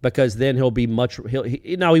 Because then he'll be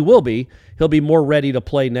he'll be more ready to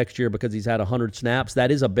play next year because he's had 100 snaps. That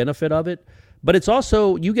is a benefit of it. But it's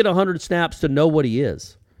also, you get 100 snaps to know what he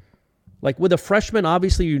is. Like with a freshman,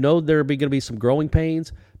 obviously you know there are going to be some growing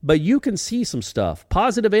pains, but you can see some stuff,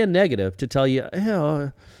 positive and negative, to tell you,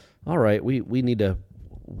 all right, we need to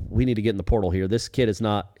get in the portal here. This kid is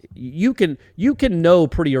not. You can know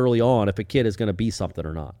pretty early on if a kid is going to be something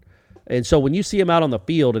or not. And so when you see him out on the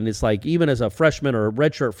field, and it's like, even as a freshman or a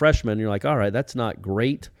redshirt freshman, you're like, all right, that's not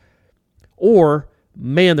great. Or,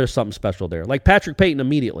 man, there's something special there. Like Patrick Payton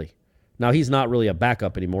immediately. Now, he's not really a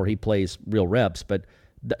backup anymore. He plays real reps. But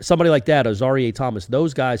somebody like that, Azareye'h Thomas,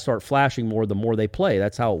 those guys start flashing more the more they play.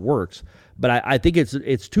 That's how it works. But I think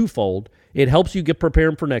it's twofold. It helps you get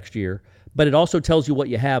prepared for next year, but it also tells you what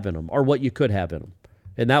you have in them or what you could have in them.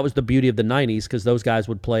 And that was the beauty of the 90s, because those guys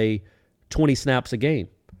would play 20 snaps a game.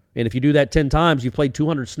 And if you do that 10 times, you've played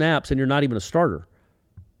 200 snaps and you're not even a starter.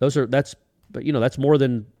 That's more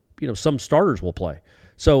than, some starters will play.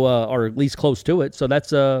 So, or at least close to it. So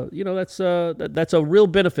that's a real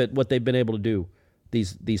benefit what they've been able to do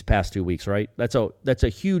these past 2 weeks, right? That's a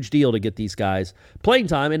huge deal to get these guys playing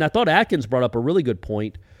time. And I thought Atkins brought up a really good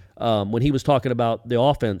point when he was talking about the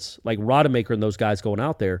offense, like Rodemaker and those guys going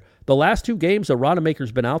out there. The last 2 games that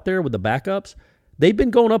Rodemaker's been out there with the backups, they've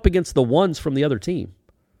been going up against the ones from the other team.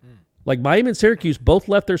 Like Miami and Syracuse both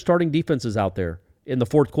left their starting defenses out there in the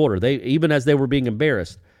fourth quarter, even as they were being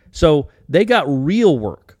embarrassed. So they got real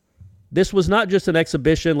work. This was not just an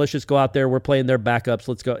exhibition. Let's just go out there. We're playing their backups.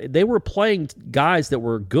 Let's go. They were playing guys that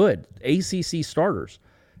were good, ACC starters,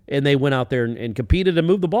 and they went out there and competed and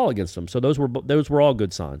moved the ball against them. So those were all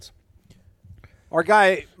good signs. Our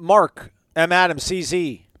guy, Mark M. Adams,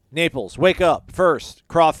 CZ, Naples, wake up. First,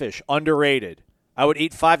 crawfish, underrated. I would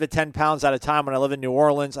eat 5 to 10 pounds at a time when I live in New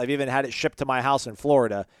Orleans. I've even had it shipped to my house in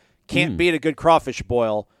Florida. Can't beat a good crawfish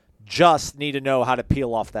boil. Just need to know how to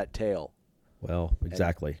peel off that tail. Well,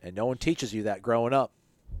 exactly. And no one teaches you that growing up.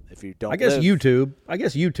 If you don't,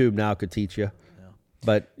 YouTube now could teach you. Yeah.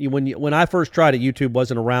 But when I first tried it, YouTube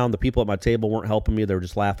wasn't around. The people at my table weren't helping me. They were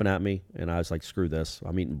just laughing at me, and I was like, "Screw this!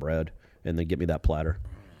 I'm eating bread." And then get me that platter.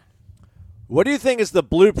 What do you think is the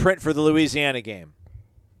blueprint for the Louisiana game?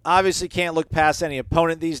 Obviously can't look past any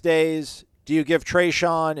opponent these days. Do you give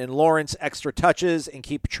Trayshawn and Lawrence extra touches and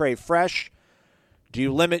keep Trey fresh? Do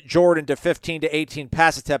you limit Jordan to 15 to 18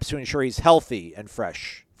 pass attempts to ensure he's healthy and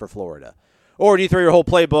fresh for Florida? Or do you throw your whole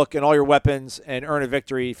playbook and all your weapons and earn a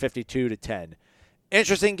victory 52-10?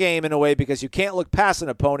 Interesting game in a way because you can't look past an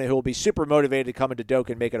opponent who will be super motivated to come into Doak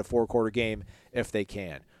and make it a 4-quarter game if they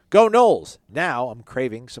can. Go Noles. Now I'm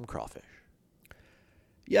craving some crawfish.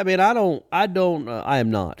 Yeah, man, I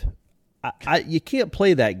am not. You can't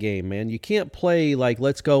play that game, man. You can't play like,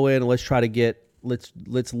 let's go in and let's try to get, let's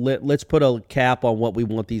put a cap on what we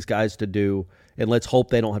want these guys to do, and let's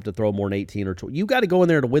hope they don't have to throw more than 18 or 20. You got to go in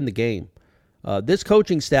there to win the game. This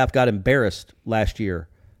coaching staff got embarrassed last year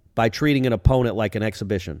by treating an opponent like an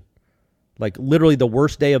exhibition, like literally the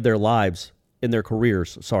worst day of their lives in their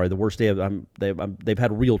careers. Sorry, the worst day of they've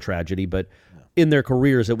had real tragedy, but in their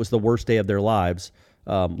careers it was the worst day of their lives,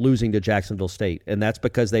 losing to Jacksonville State, and that's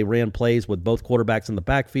because they ran plays with both quarterbacks in the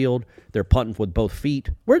backfield. They're punting with both feet.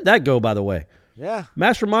 Where'd that go, by the way? Yeah,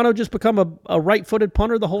 Mastromanno just become a right-footed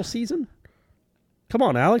punter the whole season? Come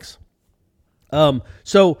on, Alex.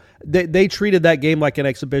 So they treated that game like an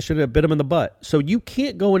exhibition and bit them in the butt. So you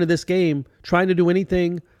can't go into this game trying to do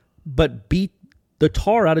anything but beat the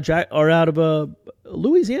tar out of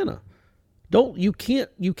Louisiana. You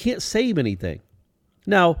can't save anything.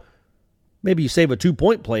 Now, maybe you save a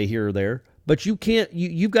 2-point play here or there, but you can't.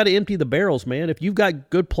 You've got to empty the barrels, man. If you've got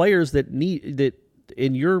good players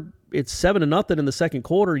it's 7-0 in the second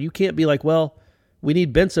quarter, you can't be like, well, we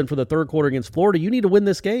need Benson for the third quarter against Florida. You need to win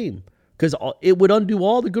this game, because it would undo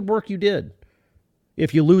all the good work you did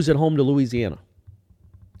if you lose at home to Louisiana.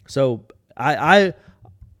 So I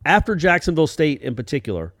after Jacksonville State in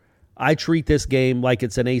particular, I treat this game like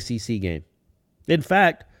it's an ACC game. In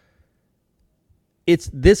fact,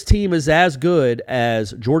 this team is as good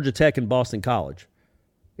as Georgia Tech and Boston College,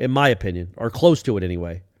 in my opinion, or close to it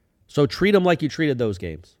anyway. So treat them like you treated those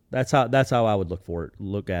games. That's how I would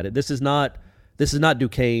look at it. This is not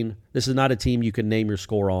Duquesne. This is not a team you can name your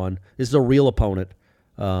score on. This is a real opponent,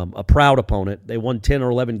 a proud opponent. They won 10 or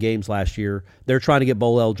 11 games last year. They're trying to get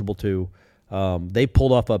bowl eligible too. They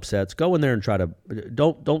pulled off upsets. Go in there and try to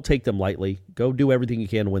don't take them lightly. Go do everything you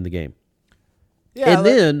can to win the game. Yeah, and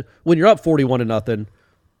then when you're up 41-0,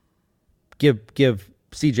 give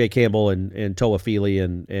C.J. Campbell and Toa Feely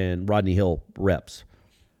and Rodney Hill reps.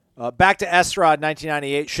 Back to Estrad,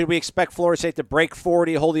 1998. Should we expect Florida State to break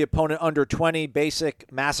 40, hold the opponent under 20,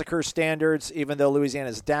 basic massacre standards, even though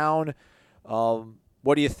Louisiana's down?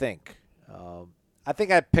 What do you think? I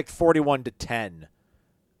think I picked 41-10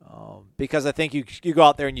 because I think you go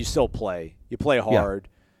out there and you still play. You play hard.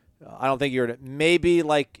 Yeah. I don't think you're – maybe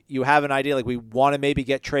like you have an idea, like we want to maybe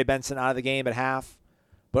get Trey Benson out of the game at half.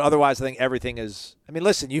 But otherwise, I think everything is – I mean,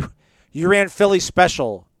 listen, you ran Philly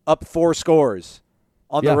special up 4 scores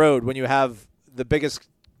on the road when you have the biggest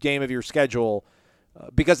game of your schedule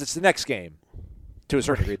because it's the next game to a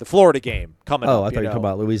certain degree, the Florida game coming up. Oh, I thought you were talking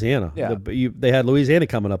about Louisiana. Yeah. They had Louisiana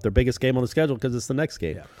coming up, their biggest game on the schedule because it's the next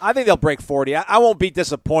game. Yeah. I think they'll break 40. I won't be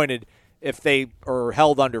disappointed if they are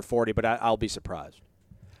held under 40, but I'll be surprised.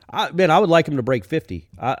 I would like them to break 50.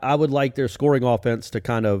 I would like their scoring offense to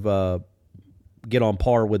kind of get on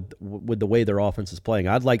par with the way their offense is playing.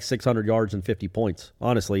 I'd like 600 yards and 50 points,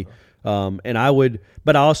 honestly. But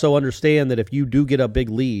I also understand that if you do get a big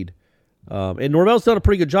lead, and Norvell's done a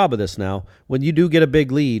pretty good job of this now, when you do get a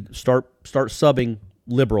big lead, start subbing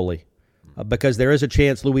liberally, because there is a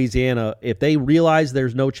chance Louisiana, if they realize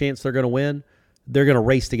there's no chance they're going to win, they're going to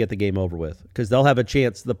race to get the game over with, because they'll have a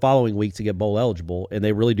chance the following week to get bowl eligible, and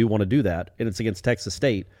they really do want to do that, and it's against Texas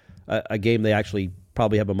State, a game they actually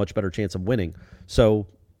probably have a much better chance of winning. So,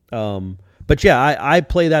 but yeah, I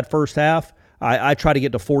play that first half. I try to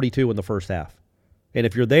get to 42 in the first half. And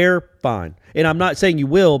if you're there, fine. And I'm not saying you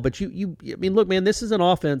will, but I mean, look, man, this is an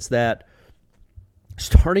offense that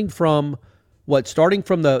starting from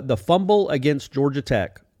the fumble against Georgia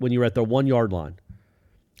Tech when you were at the 1-yard line,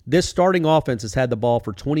 this starting offense has had the ball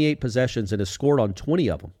for 28 possessions and has scored on 20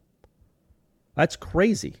 of them. That's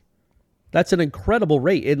crazy. That's an incredible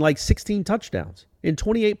rate in like 16 touchdowns in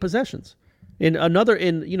 28 possessions. They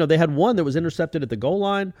had one that was intercepted at the goal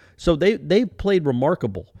line. So they played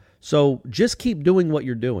remarkable. So just keep doing what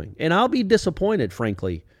you're doing. And I'll be disappointed,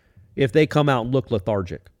 frankly, if they come out and look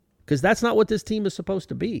lethargic, because that's not what this team is supposed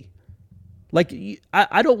to be. Like,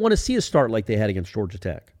 I don't want to see a start like they had against Georgia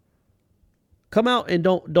Tech. Come out and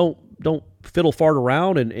don't fiddle fart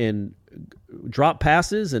around and drop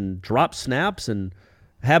passes and drop snaps and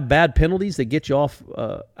have bad penalties that get you off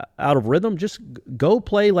out of rhythm. Just go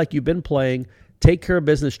play like you've been playing. Take care of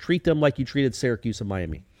business. Treat them like you treated Syracuse and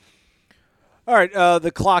Miami. All right,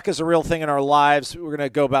 the clock is a real thing in our lives. We're going to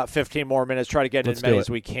go about 15 more minutes, try to get in as many as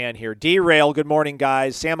we can here. Derail, good morning,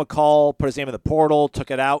 guys. Sam McCall put his name in the portal,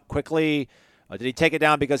 took it out quickly. Did he take it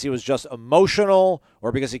down because he was just emotional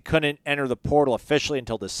or because he couldn't enter the portal officially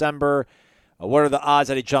until December? What are the odds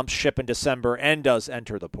that he jumps ship in December and does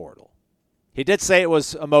enter the portal? He did say it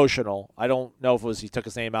was emotional. I don't know if it was he took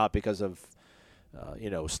his name out because of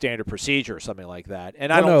standard procedure or something like that.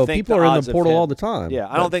 And I don't think people are in the portal all the time. Yeah,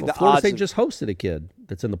 I don't think the Florida odds State just hosted a kid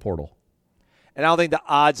that's in the portal. And I don't think the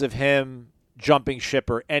odds of him jumping ship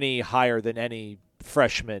are any higher than any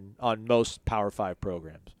freshman on most Power 5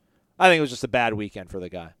 programs. I think it was just a bad weekend for the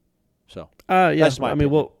guy. So that's my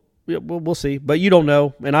opinion. We'll see, but you don't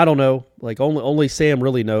know, and I don't know. Like only Sam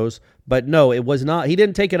really knows. But no, it was not. He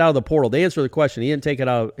didn't take it out of the portal. To answer the question, he didn't take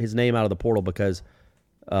his name out of the portal because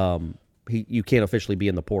you can't officially be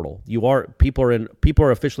in the portal. People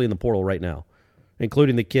are officially in the portal right now,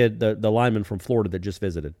 including the kid, the lineman from Florida that just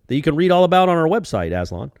visited, that you can read all about on our website,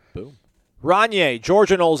 Aslan. Boom. Ranye,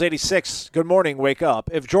 Georgia Knowles 86. Good morning. Wake up.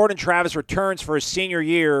 If Jordan Travis returns for his senior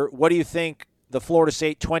year, what do you think the Florida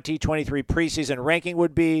State 2023 preseason ranking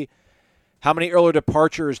would be? How many early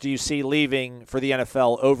departures do you see leaving for the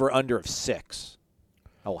NFL? Over under of 6.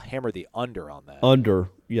 I will hammer the under on that. Under.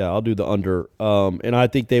 Yeah, I'll do the under. And I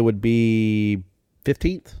think they would be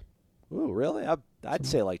 15th. Ooh, really? I'd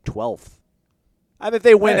say like 12th. I mean, if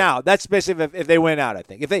they win out, that's basically if they win out, I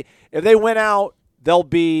think. If they win out, they'll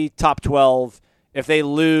be top 12. If they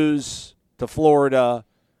lose to Florida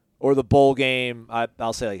or the bowl game,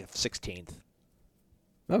 I'll say like 16th.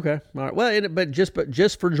 Okay, all right. Well, but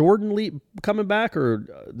just for Jordan coming back, or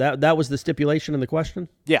that was the stipulation in the question.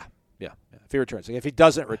 Yeah. If he returns, if he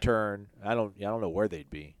doesn't return, I don't know where they'd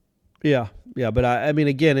be. Yeah. But I mean,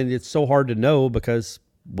 again, and it's so hard to know because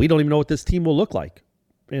we don't even know what this team will look like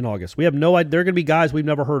in August. We have no idea. There are going to be guys we've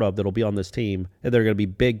never heard of that'll be on this team, and they're going to be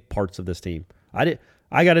big parts of this team. I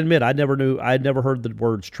got to admit, I'd never heard the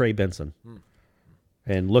words Trey Benson,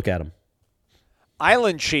 and look at him.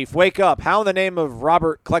 Island Chief, wake up. How in the name of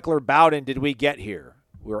Robert Kleckler Bowden did we get here?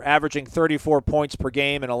 We're averaging 34 points per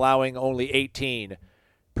game and allowing only 18.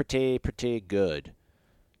 Pretty good.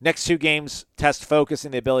 Next 2 games test focus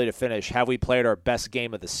and the ability to finish. Have we played our best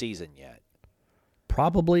game of the season yet?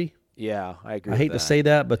 Probably. Yeah, I agree. I hate to say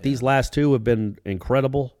that, but these last 2 have been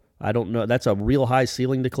incredible. I don't know. That's a real high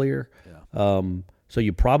ceiling to clear. Yeah. So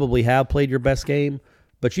you probably have played your best game,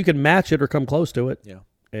 but you can match it or come close to it. Yeah.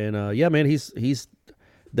 And man,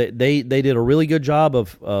 they did a really good job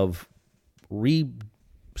of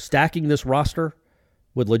restacking this roster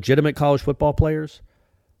with legitimate college football players.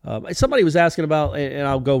 Somebody was asking about, and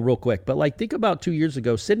I'll go real quick, but think about 2 years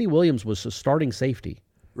ago, Sidney Williams was a starting safety.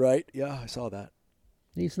 Right. Yeah, I saw that.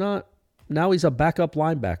 He's not. Now he's a backup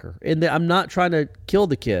linebacker. And I'm not trying to kill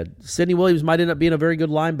the kid. Sidney Williams might end up being a very good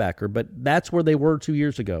linebacker, but that's where they were 2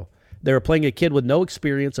 years ago. They were playing a kid with no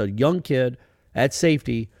experience, a young kid at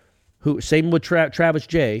safety, who same with Travis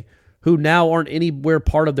Jay, who now aren't anywhere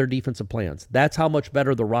part of their defensive plans. That's how much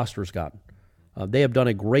better the roster's gotten. They have done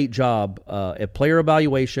a great job at player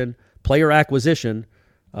evaluation, player acquisition,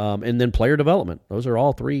 and then player development. Those are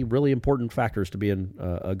all 3 really important factors to be in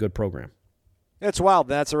a good program. It's wild.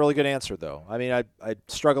 That's a really good answer, though. I mean, I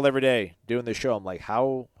struggle every day doing this show. I'm like,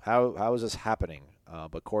 how is this happening?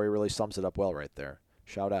 But Corey really sums it up well right there.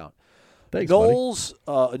 Shout out. Thanks, Knowles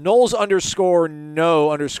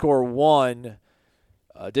 _no_1.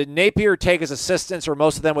 Did Napier take his assistants or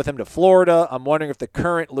most of them with him to Florida? I'm wondering if the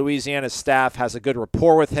current Louisiana staff has a good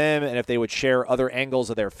rapport with him and if they would share other angles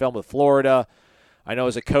of their film with Florida. I know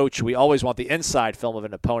as a coach, we always want the inside film of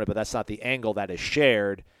an opponent, but that's not the angle that is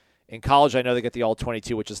shared. In college, I know they get the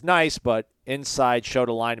all-22, which is nice, but inside showed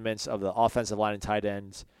alignments of the offensive line and tight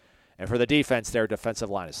ends. And for the defense, they're defensive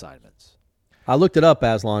line assignments. I looked it up,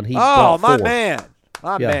 Aslan. He brought 4. My man.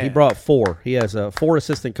 He brought 4. He has 4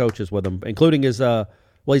 assistant coaches with him, including his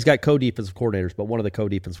he's got co-defensive coordinators, but one of the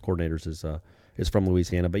co-defensive coordinators is from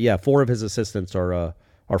Louisiana. But, 4 of his assistants are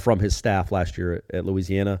from his staff last year at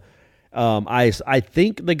Louisiana. I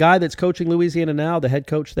think the guy that's coaching Louisiana now, the head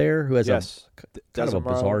coach there, who has kind of a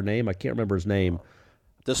bizarre name. I can't remember his name.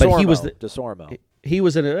 DeSormo. But he was DeSormo. He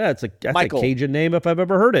was that's a Cajun name if I've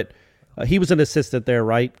ever heard it. He was an assistant there,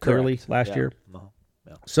 right? Clearly last year.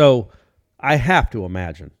 Yeah. So I have to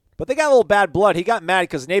imagine. But they got a little bad blood. He got mad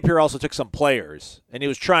because Napier also took some players, and he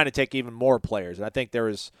was trying to take even more players. And I think there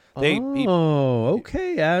was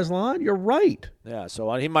okay, Aslan, you're right. Yeah,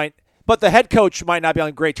 so he might. But the head coach might not be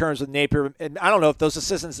on great terms with Napier. And I don't know if those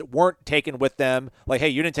assistants that weren't taken with them, like, hey,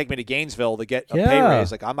 you didn't take me to Gainesville to get a pay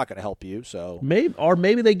raise. Like, I'm not going to help you. So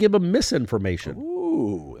maybe they give him misinformation. Ooh.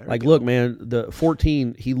 Ooh. Like, look, man, the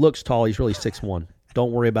 14, he looks tall. He's really 6'1".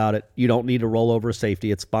 Don't worry about it. You don't need to roll over a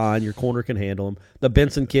safety. It's fine. Your corner can handle him. The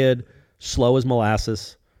Benson kid, slow as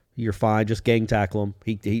molasses. You're fine. Just gang tackle him.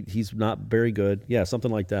 He's not very good. Yeah,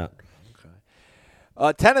 something like that.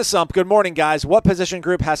 Tennis Ump, good morning, guys. What position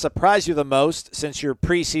group has surprised you the most since your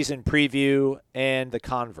preseason preview and the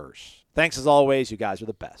Converse? Thanks as always. You guys are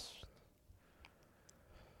the best.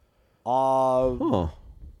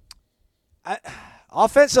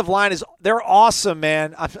 Offensive line they're awesome,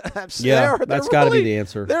 man. That's they're got to really, be the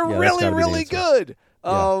answer. They're really answer. good.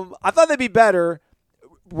 I thought they'd be better.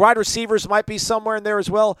 Wide receivers might be somewhere in there as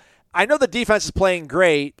well. I know the defense is playing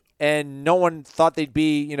great, and no one thought they'd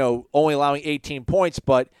be, only allowing 18 points,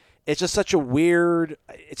 but it's just such a weird –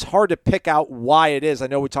 it's hard to pick out why it is. I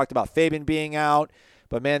know we talked about Fabian being out,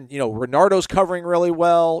 but, man, Renardo's covering really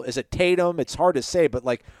well. Is it Tatum? It's hard to say, but,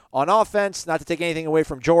 like, on offense, not to take anything away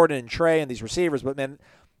from Jordan and Trey and these receivers, but, man,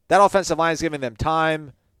 that offensive line is giving them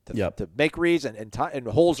time to make reads and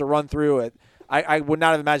holes to run through. I would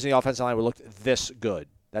not have imagined the offensive line would look this good.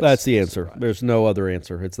 That's the answer. Surprise. There's no other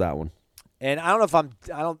answer. It's that one. And I don't know if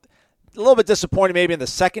a little bit disappointed maybe in the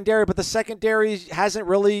secondary, but the secondary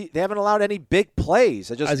they haven't allowed any big plays.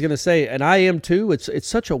 I was going to say, and I am too. It's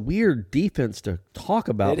such a weird defense to talk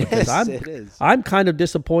about. It is. I'm kind of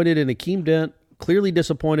disappointed in Akeem Dent, clearly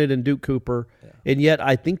disappointed in Duke Cooper, and yet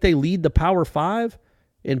I think they lead the Power 5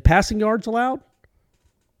 in passing yards allowed.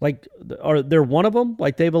 Like, they're one of them?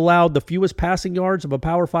 Like, they've allowed the fewest passing yards of a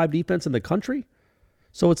Power 5 defense in the country?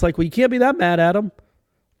 So it's like, well, you can't be that mad at them.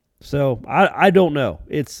 So I don't know.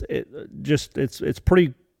 It's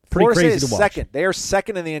pretty Florida crazy State is to watch. Second. They are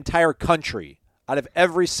second in the entire country out of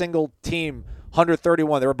every single team.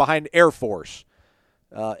 131. They were behind Air Force.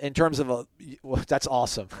 In terms of that's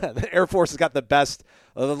awesome. The Air Force has got the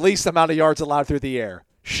least amount of yards allowed through the air.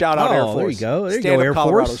 Shout out Air Force. There you go. There you Stand go, up Air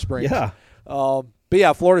Colorado Force. Springs. Yeah. But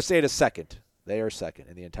yeah, Florida State is second. They are second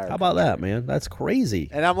in the entire country. How about that, man? That's crazy.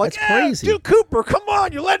 And I'm like, that's crazy. Duke Cooper, come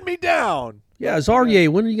on, you're letting me down. Yeah, Zarnier,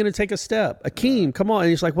 when are you going to take a step? Akeem, come on.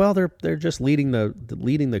 And he's like, well, they're just leading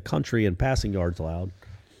the country in passing yards allowed.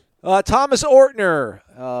 Thomas Ortner,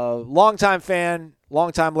 longtime fan,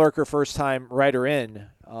 longtime lurker, first-time writer in.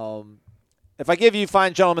 If I give you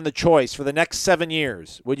fine gentlemen the choice for the next 7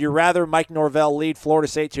 years, would you rather Mike Norvell lead Florida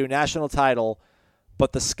State to a national title,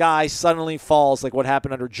 but the sky suddenly falls like what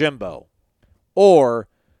happened under Jimbo, or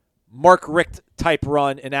Mark Richt type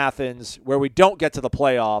run in Athens where we don't get to the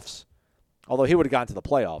playoffs? Although he would have gotten to the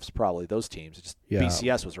playoffs, probably, those teams.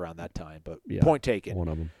 BCS was around that time, but point taken. One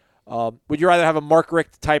of them. Would you rather have a Mark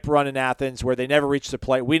Richt type run in Athens where we never reach the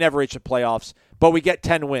playoffs, but we get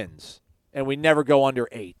 10 wins and we never go under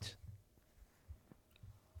 8?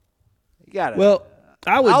 You got it. Well,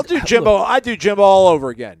 I'll do Jimbo. I do Jimbo all over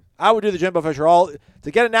again. I would do the Jimbo Fisher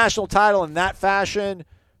to get a national title in that fashion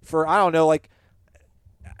for, I don't know, like,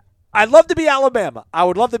 I'd love to be Alabama. I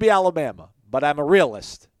would love to be Alabama, but I'm a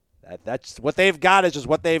realist. That's what they've got is just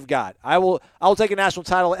what they've got. I'll take a national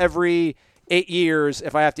title every 8 years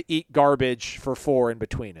if I have to eat garbage for 4 in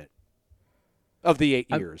between it. Of the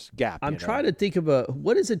 8 years gap. I'm trying to think of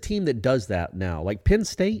what is a team that does that now? Like Penn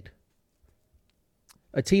State?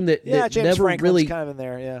 A team that James never Franklin's really kind of in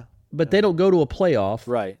there, yeah. But they don't go to a playoff.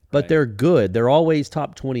 Right. But they're good. They're always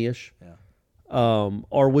top 20-ish. Yeah.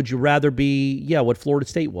 Or would you rather be, what Florida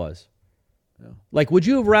State was? Yeah. Like, would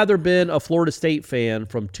you have rather been a Florida State fan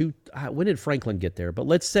from when did Franklin get there? But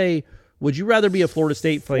let's say, would you rather be a Florida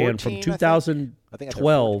State fan 14, from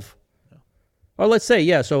 2012? Yeah. Or let's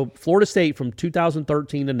say, so Florida State from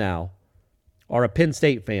 2013 to now, or a Penn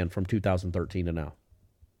State fan from 2013 to now?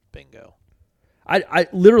 Bingo. I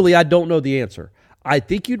literally, I don't know the answer. I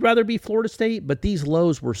think you'd rather be Florida State, but these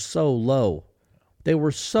lows were so low. They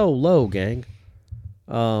were so low, gang.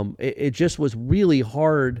 It just was really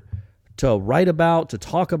hard to write about, to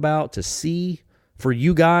talk about, to see for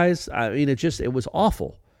you guys. I mean, it was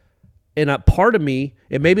awful. And part of me,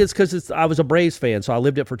 and maybe it's because I was a Braves fan, so I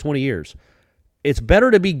lived it for 20 years. It's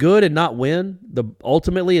better to be good and not win,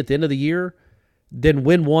 ultimately at the end of the year, than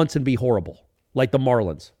win once and be horrible, like the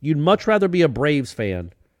Marlins. You'd much rather be a Braves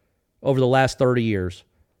fan over the last 30 years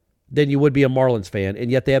than you would be a Marlins fan,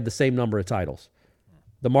 and yet they have the same number of titles.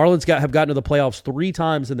 The Marlins have gotten to the playoffs 3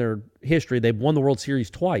 times in their history. They've won the World Series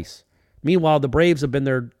twice. Meanwhile, the Braves have been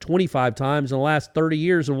there 25 times in the last 30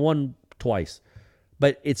 years and won twice.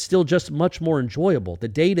 But it's still just much more enjoyable. The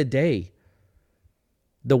day-to-day,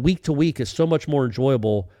 the week-to-week is so much more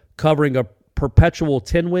enjoyable covering a perpetual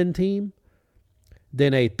 10-win team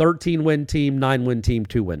than a 13-win team, 9-win team,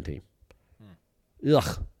 2-win team.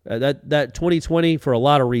 Ugh. That 2020, for a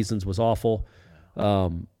lot of reasons, was awful.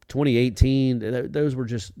 2018. Those were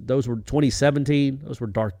 2017. Those were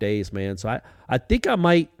dark days, man. So I think I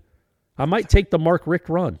might take the Mark Richt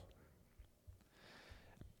run.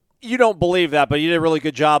 You don't believe that, but you did a really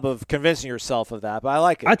good job of convincing yourself of that. But I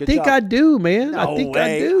like it. I Good think job. I do, man. No I think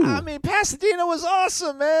way. I do. I mean, Pasadena was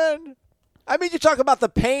awesome, man. I mean, you talk about the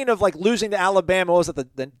pain of like losing to Alabama. What was it,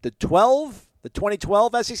 the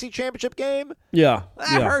 2012 SEC championship game? Yeah.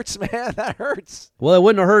 That hurts, man. That hurts. Well, it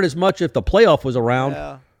wouldn't have hurt as much if the playoff was around.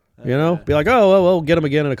 Yeah. You know, be like, oh, well, we'll get them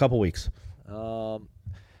again in a couple weeks.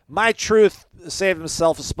 My Truth saved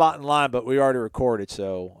himself a spot in line, but we already recorded,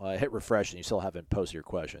 so hit refresh, and you still haven't posted your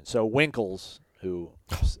question. So Winkles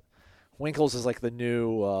is like the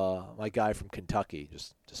new my guy from Kentucky.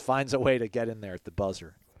 Just finds a way to get in there at the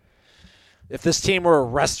buzzer. If this team were a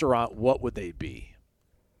restaurant, what would they be?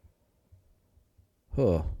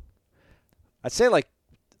 Huh. I'd say like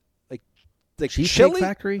Cheesecake chili?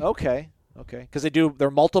 Factory? Okay. Because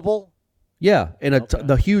they're multiple? Yeah, and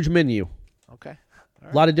the huge menu. Okay.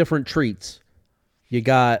 A lot of different treats. You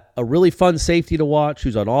got a really fun safety to watch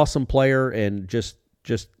who's an awesome player and just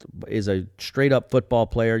is a straight-up football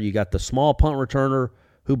player. You got the small punt returner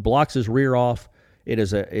who blocks his rear off. It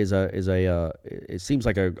it seems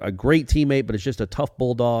like a great teammate, but it's just a tough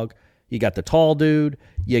bulldog. You got the tall dude.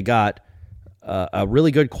 You got a really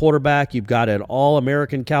good quarterback. You've got an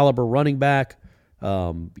all-American caliber running back.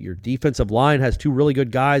 Your defensive line has two really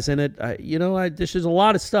good guys in it. This is a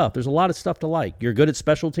lot of stuff. There's a lot of stuff to like. You're good at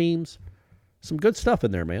special teams. Some good stuff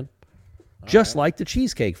in there, man. Just like the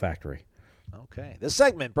Cheesecake Factory. Okay. This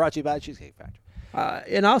segment brought to you by Cheesecake Factory.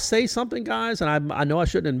 And I'll say something, guys, and I know I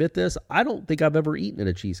shouldn't admit this. I don't think I've ever eaten at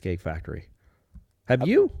a Cheesecake Factory. Have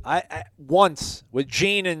you? I once with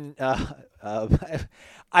Gene and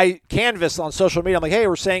I canvassed on social media. I'm like, hey,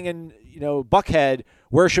 we're saying in Buckhead,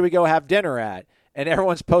 where should we go have dinner at? And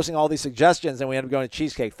everyone's posting all these suggestions, and we ended up going to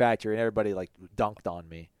Cheesecake Factory, and everybody like dunked on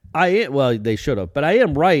me. Well, they should have, but I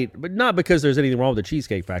am right, but not because there's anything wrong with the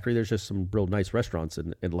Cheesecake Factory. There's just some real nice restaurants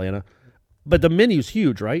in Atlanta. But the menu's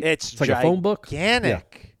huge, right? It's like a phone book.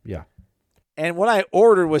 Gigantic. Yeah. And what I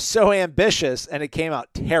ordered was so ambitious, and it came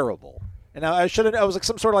out terrible. And I was like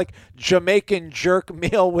some sort of like Jamaican jerk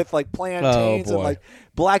meal with like plantains and like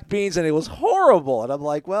black beans, and it was horrible. And I'm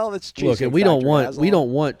like, well, it's Cheesecake Factory.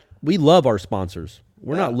 Look, we love our sponsors.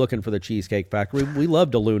 We're not looking for the Cheesecake Factory. We love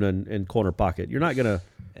DeLuna and Corner Pocket. You're not gonna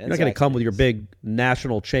come with your big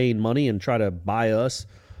national chain money and try to buy us.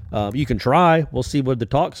 You can try. We'll see where the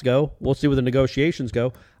talks go. We'll see where the negotiations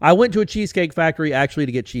go. I went to a Cheesecake Factory actually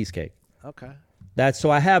to get cheesecake. Okay.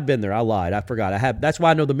 So I have been there. I lied. I forgot. That's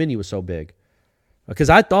why I know the menu was so big.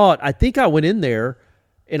 Because I think I went in there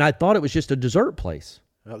and I thought it was just a dessert place.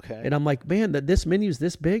 Okay. And I'm like, man, this menu's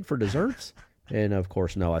this big for desserts? And of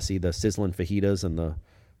course, no, I see the sizzling fajitas and the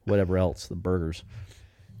whatever else, the burgers.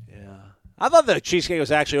 Yeah. I thought the cheesecake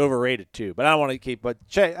was actually overrated too, but I don't want to keep. But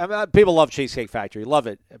people love Cheesecake Factory, love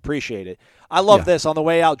it, appreciate it. I love this. On the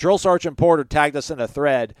way out, Drill Sergeant Porter tagged us in a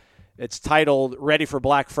thread. It's titled "Ready for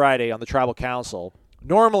Black Friday" on the Tribal Council.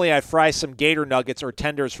 Normally, I fry some gator nuggets or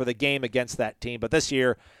tenders for the game against that team, but this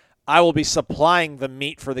year, I will be supplying the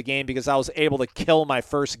meat for the game because I was able to kill my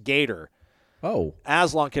first gator. Oh.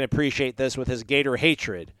 Aslan can appreciate this with his gator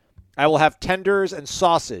hatred. I will have tenders and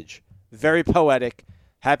sausage. Very poetic.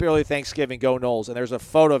 Happy early Thanksgiving, go Knowles. And there's a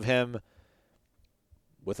photo of him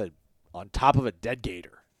on top of a dead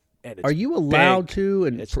gator. And it's Are you allowed big. to?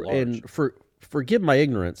 And forgive my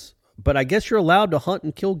ignorance, but I guess you're allowed to hunt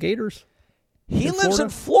and kill gators. He lives in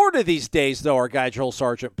Florida these days, though, our guy Drill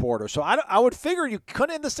Sergeant Porter. So I would figure you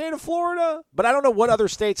couldn't in the state of Florida, but I don't know what other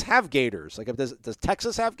states have gators. Like, does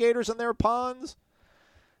Texas have gators in their ponds?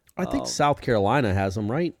 I think South Carolina has them,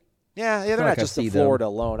 right? Yeah, they're not just in Florida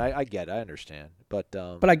alone. I get it. I understand.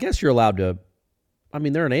 But I guess you're allowed to. I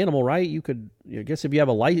mean, they're an animal, right? You could. I guess if you have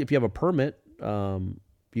a permit,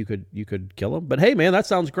 you could kill them. But hey, man, that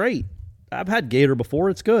sounds great. I've had gator before.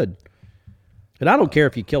 It's good. And I don't care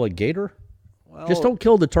if you kill a gator. Well, just don't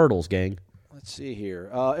kill the turtles, gang. Let's see here.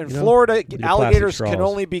 In Florida, alligators can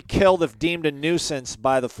only be killed if deemed a nuisance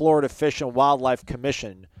by the Florida Fish and Wildlife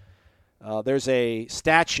Commission. There's a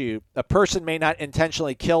statute. A person may not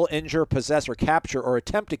intentionally kill, injure, possess, or capture, or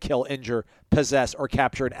attempt to kill, injure, possess, or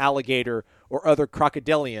capture an alligator or other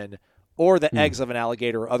crocodilian, or the eggs of an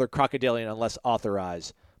alligator or other crocodilian unless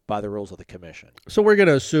authorized by the rules of the commission. So we're going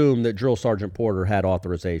to assume that Drill Sergeant Porter had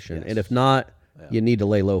authorization. Yes. And if not, you need to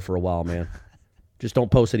lay low for a while, man. Just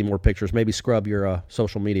don't post any more pictures. Maybe scrub your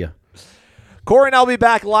social media. Corey and I'll be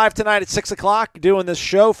back live tonight at 6 o'clock doing this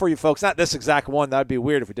show for you folks. Not this exact one. That would be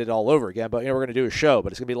weird if we did it all over again. But we're going to do a show,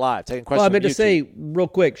 but it's going to be live. Taking questions. Well, I meant to say real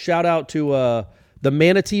quick, shout out to The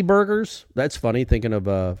manatee burgers. That's funny. Thinking of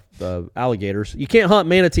alligators. You can't hunt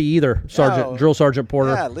manatee either, Drill Sergeant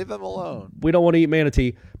Porter. Yeah, leave them alone. We don't want to eat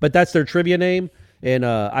manatee, but that's their trivia name. And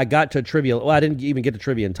I got to trivia. Well, I didn't even get to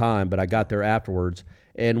trivia in time, but I got there afterwards.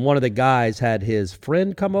 And one of the guys had his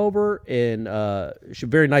friend come over, and she's a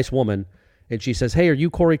very nice woman. And she says, "Hey, are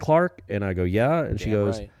you Corey Clark?" And I go, "Yeah." And she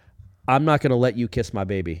goes, right. "I'm not going to let you kiss my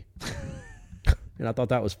baby." And I thought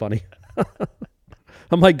that was funny.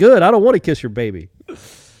 I'm like, good. I don't want to kiss your baby.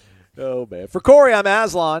 Oh, man. For Corey, I'm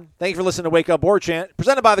Aslan. Thank you for listening to Wake Up War Chant,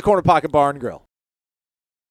 presented by the Corner Pocket Bar and Grill.